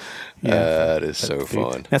extra. That is so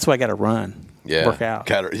fun. That's why I got to run. Yeah, work out.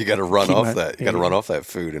 You got to run off that. You got to run off that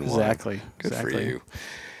food and exactly. wine. Good exactly. for you.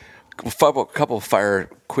 A couple of fire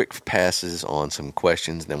quick passes on some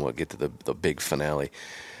questions, then we'll get to the big finale.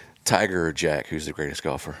 Tiger or Jack? Who's the greatest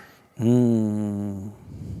golfer?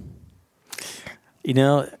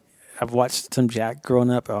 I've watched some Jack growing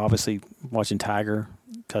up. Obviously, watching Tiger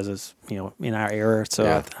because it's in our era.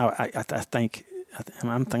 So I think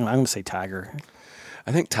I'm going to say Tiger.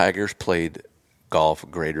 I think Tiger's played golf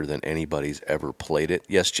greater than anybody's ever played it.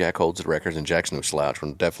 Yes, Jack holds the records, and Jack's no slouch.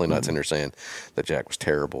 I'm definitely not sitting there saying that Jack was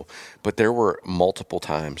terrible. But there were multiple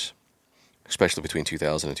times, especially between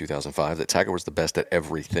 2000 and 2005, that Tiger was the best at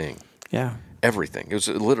everything. Yeah. Everything. It was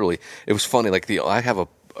literally, it was funny. Like I have a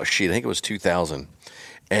sheet, I think it was 2000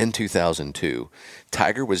 and 2002.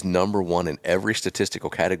 Tiger was number one in every statistical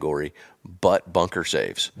category but bunker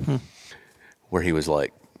saves, where he was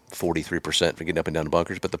like 43% for getting up and down the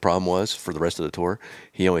bunkers. But the problem was, for the rest of the tour,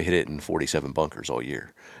 he only hit it in 47 bunkers all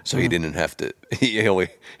year. So he didn't have to, he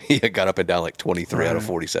got up and down like 23 out of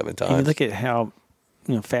 47 times. And you look at how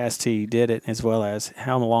fast he did it, as well as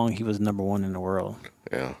how long he was number one in the world.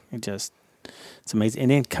 Yeah. It's amazing.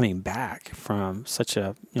 And then coming back from such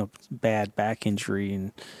a bad back injury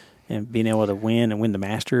and being able to win the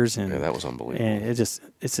Masters, and that was unbelievable. And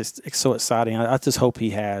it's so exciting. I just hope he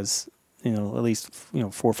has at least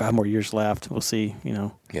 4 or 5 more years left. We'll see. Yeah,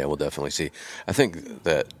 we'll definitely see. I think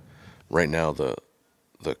that right now the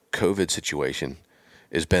COVID situation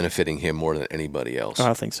is benefiting him more than anybody else. Oh,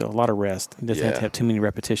 I think so. A lot of rest. He doesn't have to have too many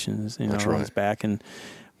repetitions, That's on right. his back, and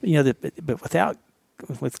but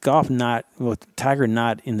with Tiger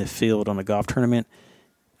not in the field on a golf tournament,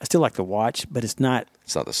 I still like to watch, but it's not.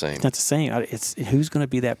 It's not the same. It's not the same. It's who's going to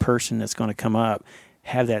be that person that's going to come up,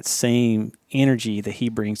 have that same energy that he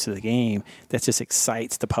brings to the game that just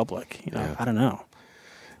excites the public. I don't know.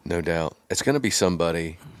 No doubt. It's going to be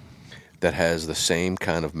somebody that has the same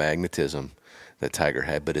kind of magnetism that Tiger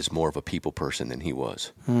had, but is more of a people person than he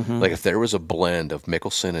was. Mm-hmm. Like if there was a blend of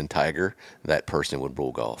Mickelson and Tiger, that person would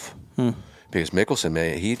rule golf. Because Mickelson,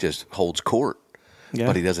 man, he just holds court,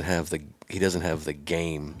 but he doesn't have the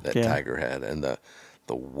game that Tiger had, and the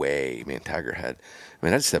way, Tiger had.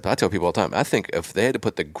 I tell people all the time, I think if they had to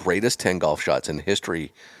put the greatest 10 golf shots in the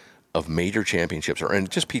history of major championships or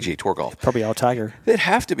just PGA Tour golf, probably all Tiger. It'd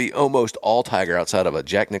have to be almost all Tiger, outside of a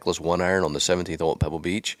Jack Nicklaus 1-iron on the 17th hole at Pebble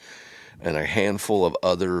Beach and a handful of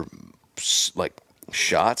other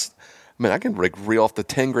shots. I can reel off the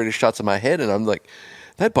 10 greatest shots in my head, and I'm like,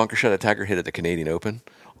 that bunker shot that Tiger hit at the Canadian Open,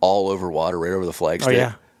 all over water, right over the flagstick. Oh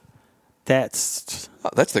yeah, that's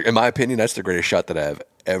in my opinion, that's the greatest shot that I've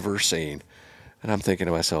ever seen. And I'm thinking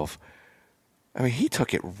to myself, he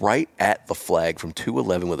took it right at the flag from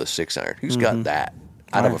 211 with a 6-iron. Who's got that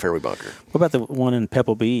out of a fairway bunker? What about the one in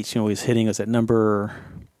Pebble Beach? He's hitting us at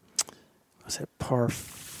par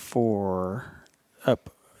 4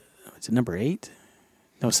 up. Is it number 8?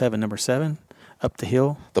 No, 7. Number 7 up the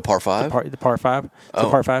hill. The par 5. The par 5. The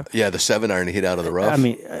par 5. Yeah, the 7-iron he hit out of the rough.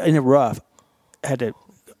 In the rough, had to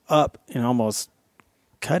up and almost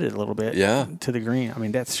cut it a little bit. To the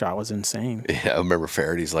green. That shot was insane. Yeah, I remember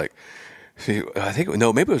Faraday's like, maybe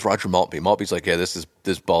it was Roger Maltby. Maltby's like, this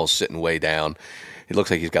ball's sitting way down. It looks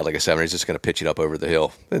like he's got like a 7. He's just going to pitch it up over the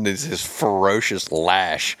hill. And it's this ferocious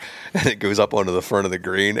lash, and it goes up onto the front of the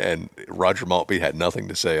green, and Roger Maltby had nothing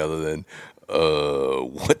to say other than,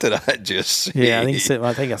 what did I just see? Yeah,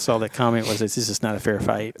 I think I saw that comment was, this is not a fair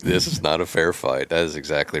fight. This is not a fair fight. That is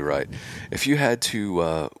exactly right. If you had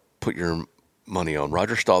to put your money on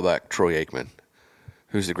Roger Staubach, Troy Aikman,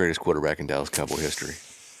 who's the greatest quarterback in Dallas Cowboy history?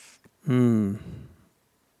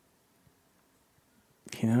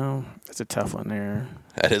 That's a tough one there.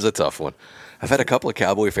 That is a tough one. I've had a couple of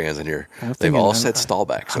Cowboy fans in here. They've all said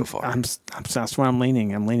Staubach so far. That's where I'm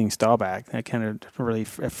leaning. I'm leaning Staubach. That kind of really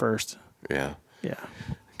at first. Yeah. Yeah.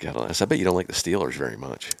 I bet you don't like the Steelers very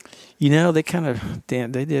much. They kind of they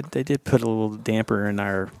did put a little damper in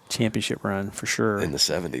our championship run for sure. In the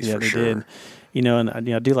 70s, yeah, for they sure. Did. And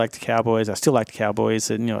I do like the Cowboys. I still like the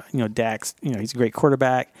Cowboys. And Dak's, he's a great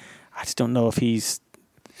quarterback. I just don't know if he's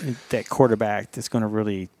that quarterback that's going to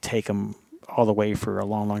really take them all the way for a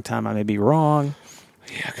long, long time. I may be wrong.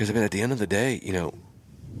 Yeah, because at the end of the day,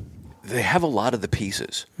 they have a lot of the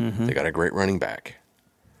pieces. Mm-hmm. They got a great running back.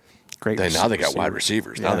 Now they got wide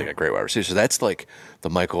receivers. Now they got great wide receivers. So that's like the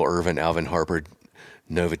Michael Irvin, Alvin Harper,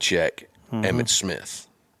 Novacek, Emmitt Smith.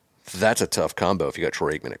 That's a tough combo if you got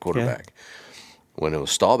Troy Aikman at quarterback. Yeah. When it was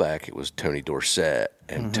Staubach, it was Tony Dorsett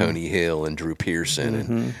and Tony Hill and Drew Pearson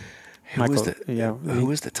and who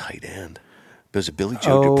was the tight end? Was it Billy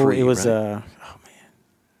Joe Dupree? It was right?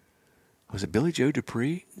 Was it Billy Joe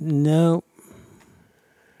Dupree? No.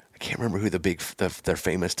 I can't remember who their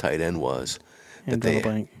famous tight end was.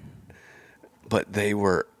 But they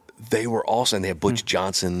were awesome. They had Butch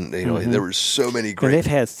Johnson. There were so many great.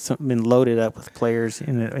 And they've been loaded up with players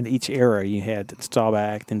in each era. You had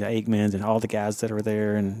Staubach and the Aikmans and all the guys that were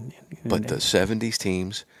there. But the 70s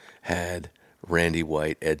teams had Randy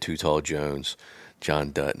White, Ed Too Tall Jones,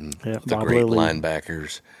 John Dutton, the Bob great Lilly.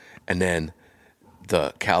 linebackers, and then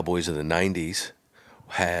the Cowboys of the 90s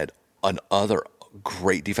had another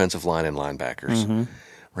great defensive line and linebackers. Mm-hmm.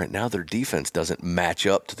 Right now, their defense doesn't match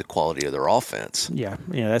up to the quality of their offense. Yeah,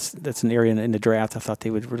 that's an area in the draft I thought they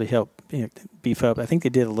would really help beef up. I think they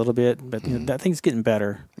did a little bit, but I think it's getting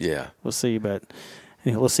better. Yeah, we'll see. But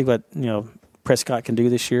we'll see what Prescott can do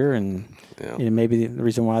this year, and maybe the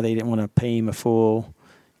reason why they didn't want to pay him a full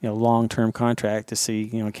long-term contract to see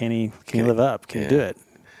can he live up? Can he do it?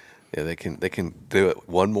 Yeah, they can do it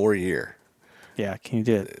one more year. Yeah, can you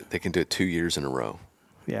do it? They can do it 2 years in a row.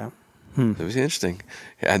 Yeah. It was interesting.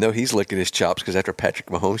 I know he's licking his chops because after Patrick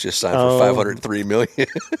Mahomes just signed for $503 million,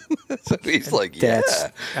 so he's like,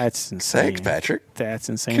 that's insane. Thanks, Patrick. That's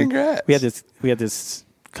insane. Congrats. We had this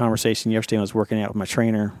conversation yesterday. I was working out with my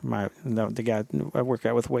trainer, the guy I work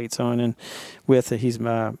out with weights on, and he said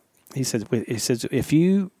if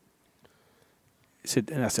you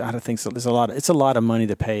said, and I said, I don't think so. It's a lot of money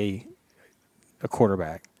to pay a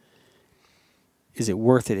quarterback. Is it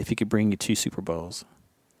worth it if he could bring you 2 Super Bowls?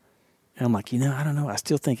 And I'm like, I don't know. I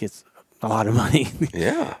still think it's a lot of money.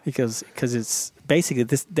 Yeah. because it's basically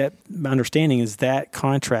that my understanding is that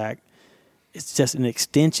contract, it's just an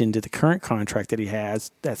extension to the current contract that he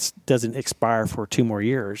has that doesn't expire for 2 more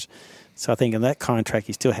years. So I think in that contract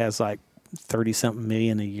he still has like 30-something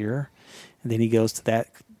million a year. And then he goes to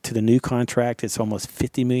the new contract, it's almost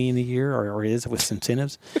 $50 million a year, or is with some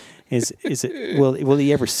incentives. Is it will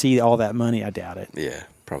he ever see all that money? I doubt it. Yeah,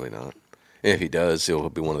 probably not. And if he does, he'll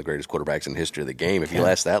be one of the greatest quarterbacks in the history of the game. If he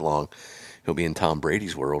lasts that long, he'll be in Tom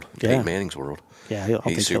Brady's world, Peyton Manning's world. Yeah, he'll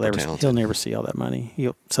never see all that money.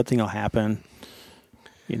 Something will happen.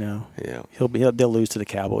 Yeah, they'll lose to the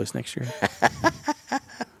Cowboys next year.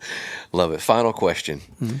 Love it. Final question: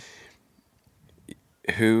 mm-hmm.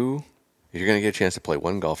 Who, if you're going to get a chance to play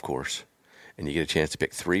one golf course, and you get a chance to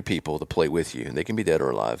pick 3 people to play with you, and they can be dead or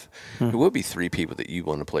alive, who would be 3 people that you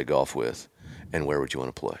want to play golf with, and where would you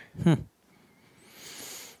want to play?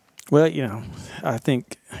 Well, I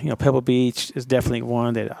think, Pebble Beach is definitely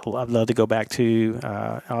one that I'd love to go back to.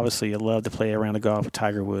 Obviously, I'd love to play around the golf with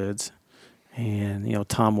Tiger Woods. And,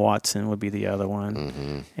 Tom Watson would be the other one.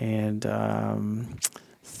 Mm-hmm. And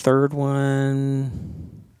third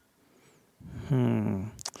one,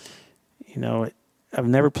 I've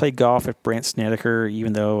never played golf with Brent Snedeker,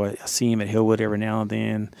 even though I see him at Hillwood every now and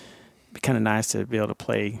then. It'd be kind of nice to be able to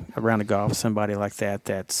play around the golf with somebody like that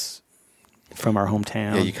that's from our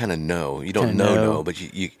hometown. Yeah, you kind of know. You don't know, but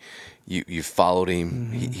you followed him.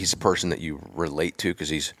 Mm-hmm. He's a person that you relate to because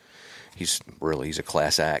he's a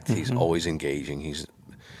class act. Mm-hmm. He's always engaging. He's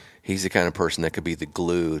the kind of person that could be the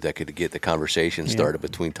glue that could get the conversation started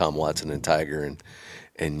between Tom Watson and Tiger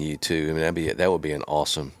and you two. I mean, that would be an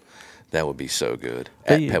awesome. That would be so good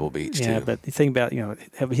at Pebble Beach too. Yeah, but the thing about he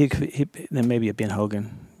then maybe a Ben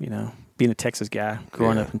Hogan. Being a Texas guy,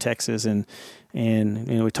 growing up in Texas, and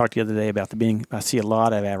we talked the other day about I see a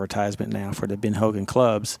lot of advertisement now for the Ben Hogan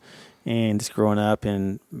clubs, and just growing up,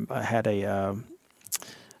 and I had one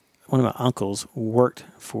of my uncles worked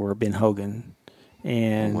for Ben Hogan,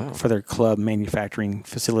 and for their club manufacturing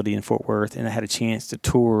facility in Fort Worth, and I had a chance to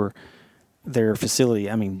tour their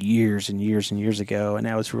facility. I mean, years and years and years ago, and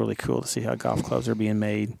that was really cool to see how golf clubs are being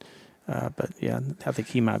made. But yeah, I think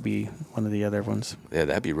he might be one of the other ones. Yeah,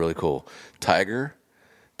 that'd be really cool. Tiger,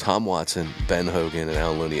 Tom Watson, Ben Hogan, and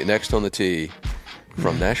Alan Looney. Next on the tee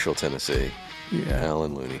from Nashville, Tennessee,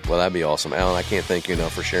 Alan Looney. Well, that'd be awesome. Alan, I can't thank you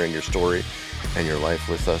enough for sharing your story and your life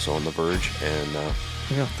with us on The Verge. And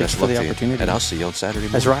thanks for the opportunity. And I'll see you on Saturday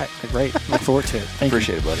morning. That's right. Great. Look forward to it. Thank you.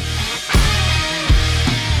 Appreciate it, buddy.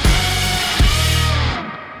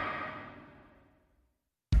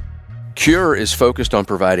 Cure is focused on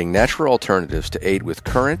providing natural alternatives to aid with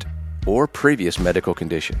current or previous medical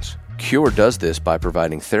conditions. Cure does this by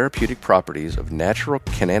providing therapeutic properties of natural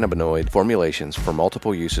cannabinoid formulations for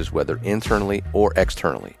multiple uses, whether internally or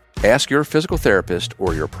externally. Ask your physical therapist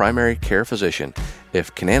or your primary care physician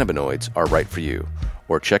if cannabinoids are right for you,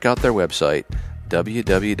 or check out their website,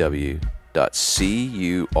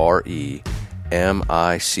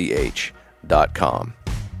 www.curemich.com.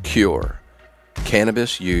 Cure.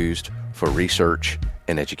 Cannabis used for research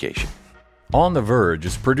and education. On The Verge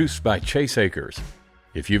is produced by Chase Akers.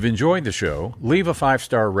 If you've enjoyed the show, leave a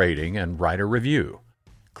 5-star rating and write a review.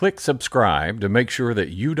 Click subscribe to make sure that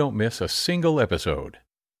you don't miss a single episode.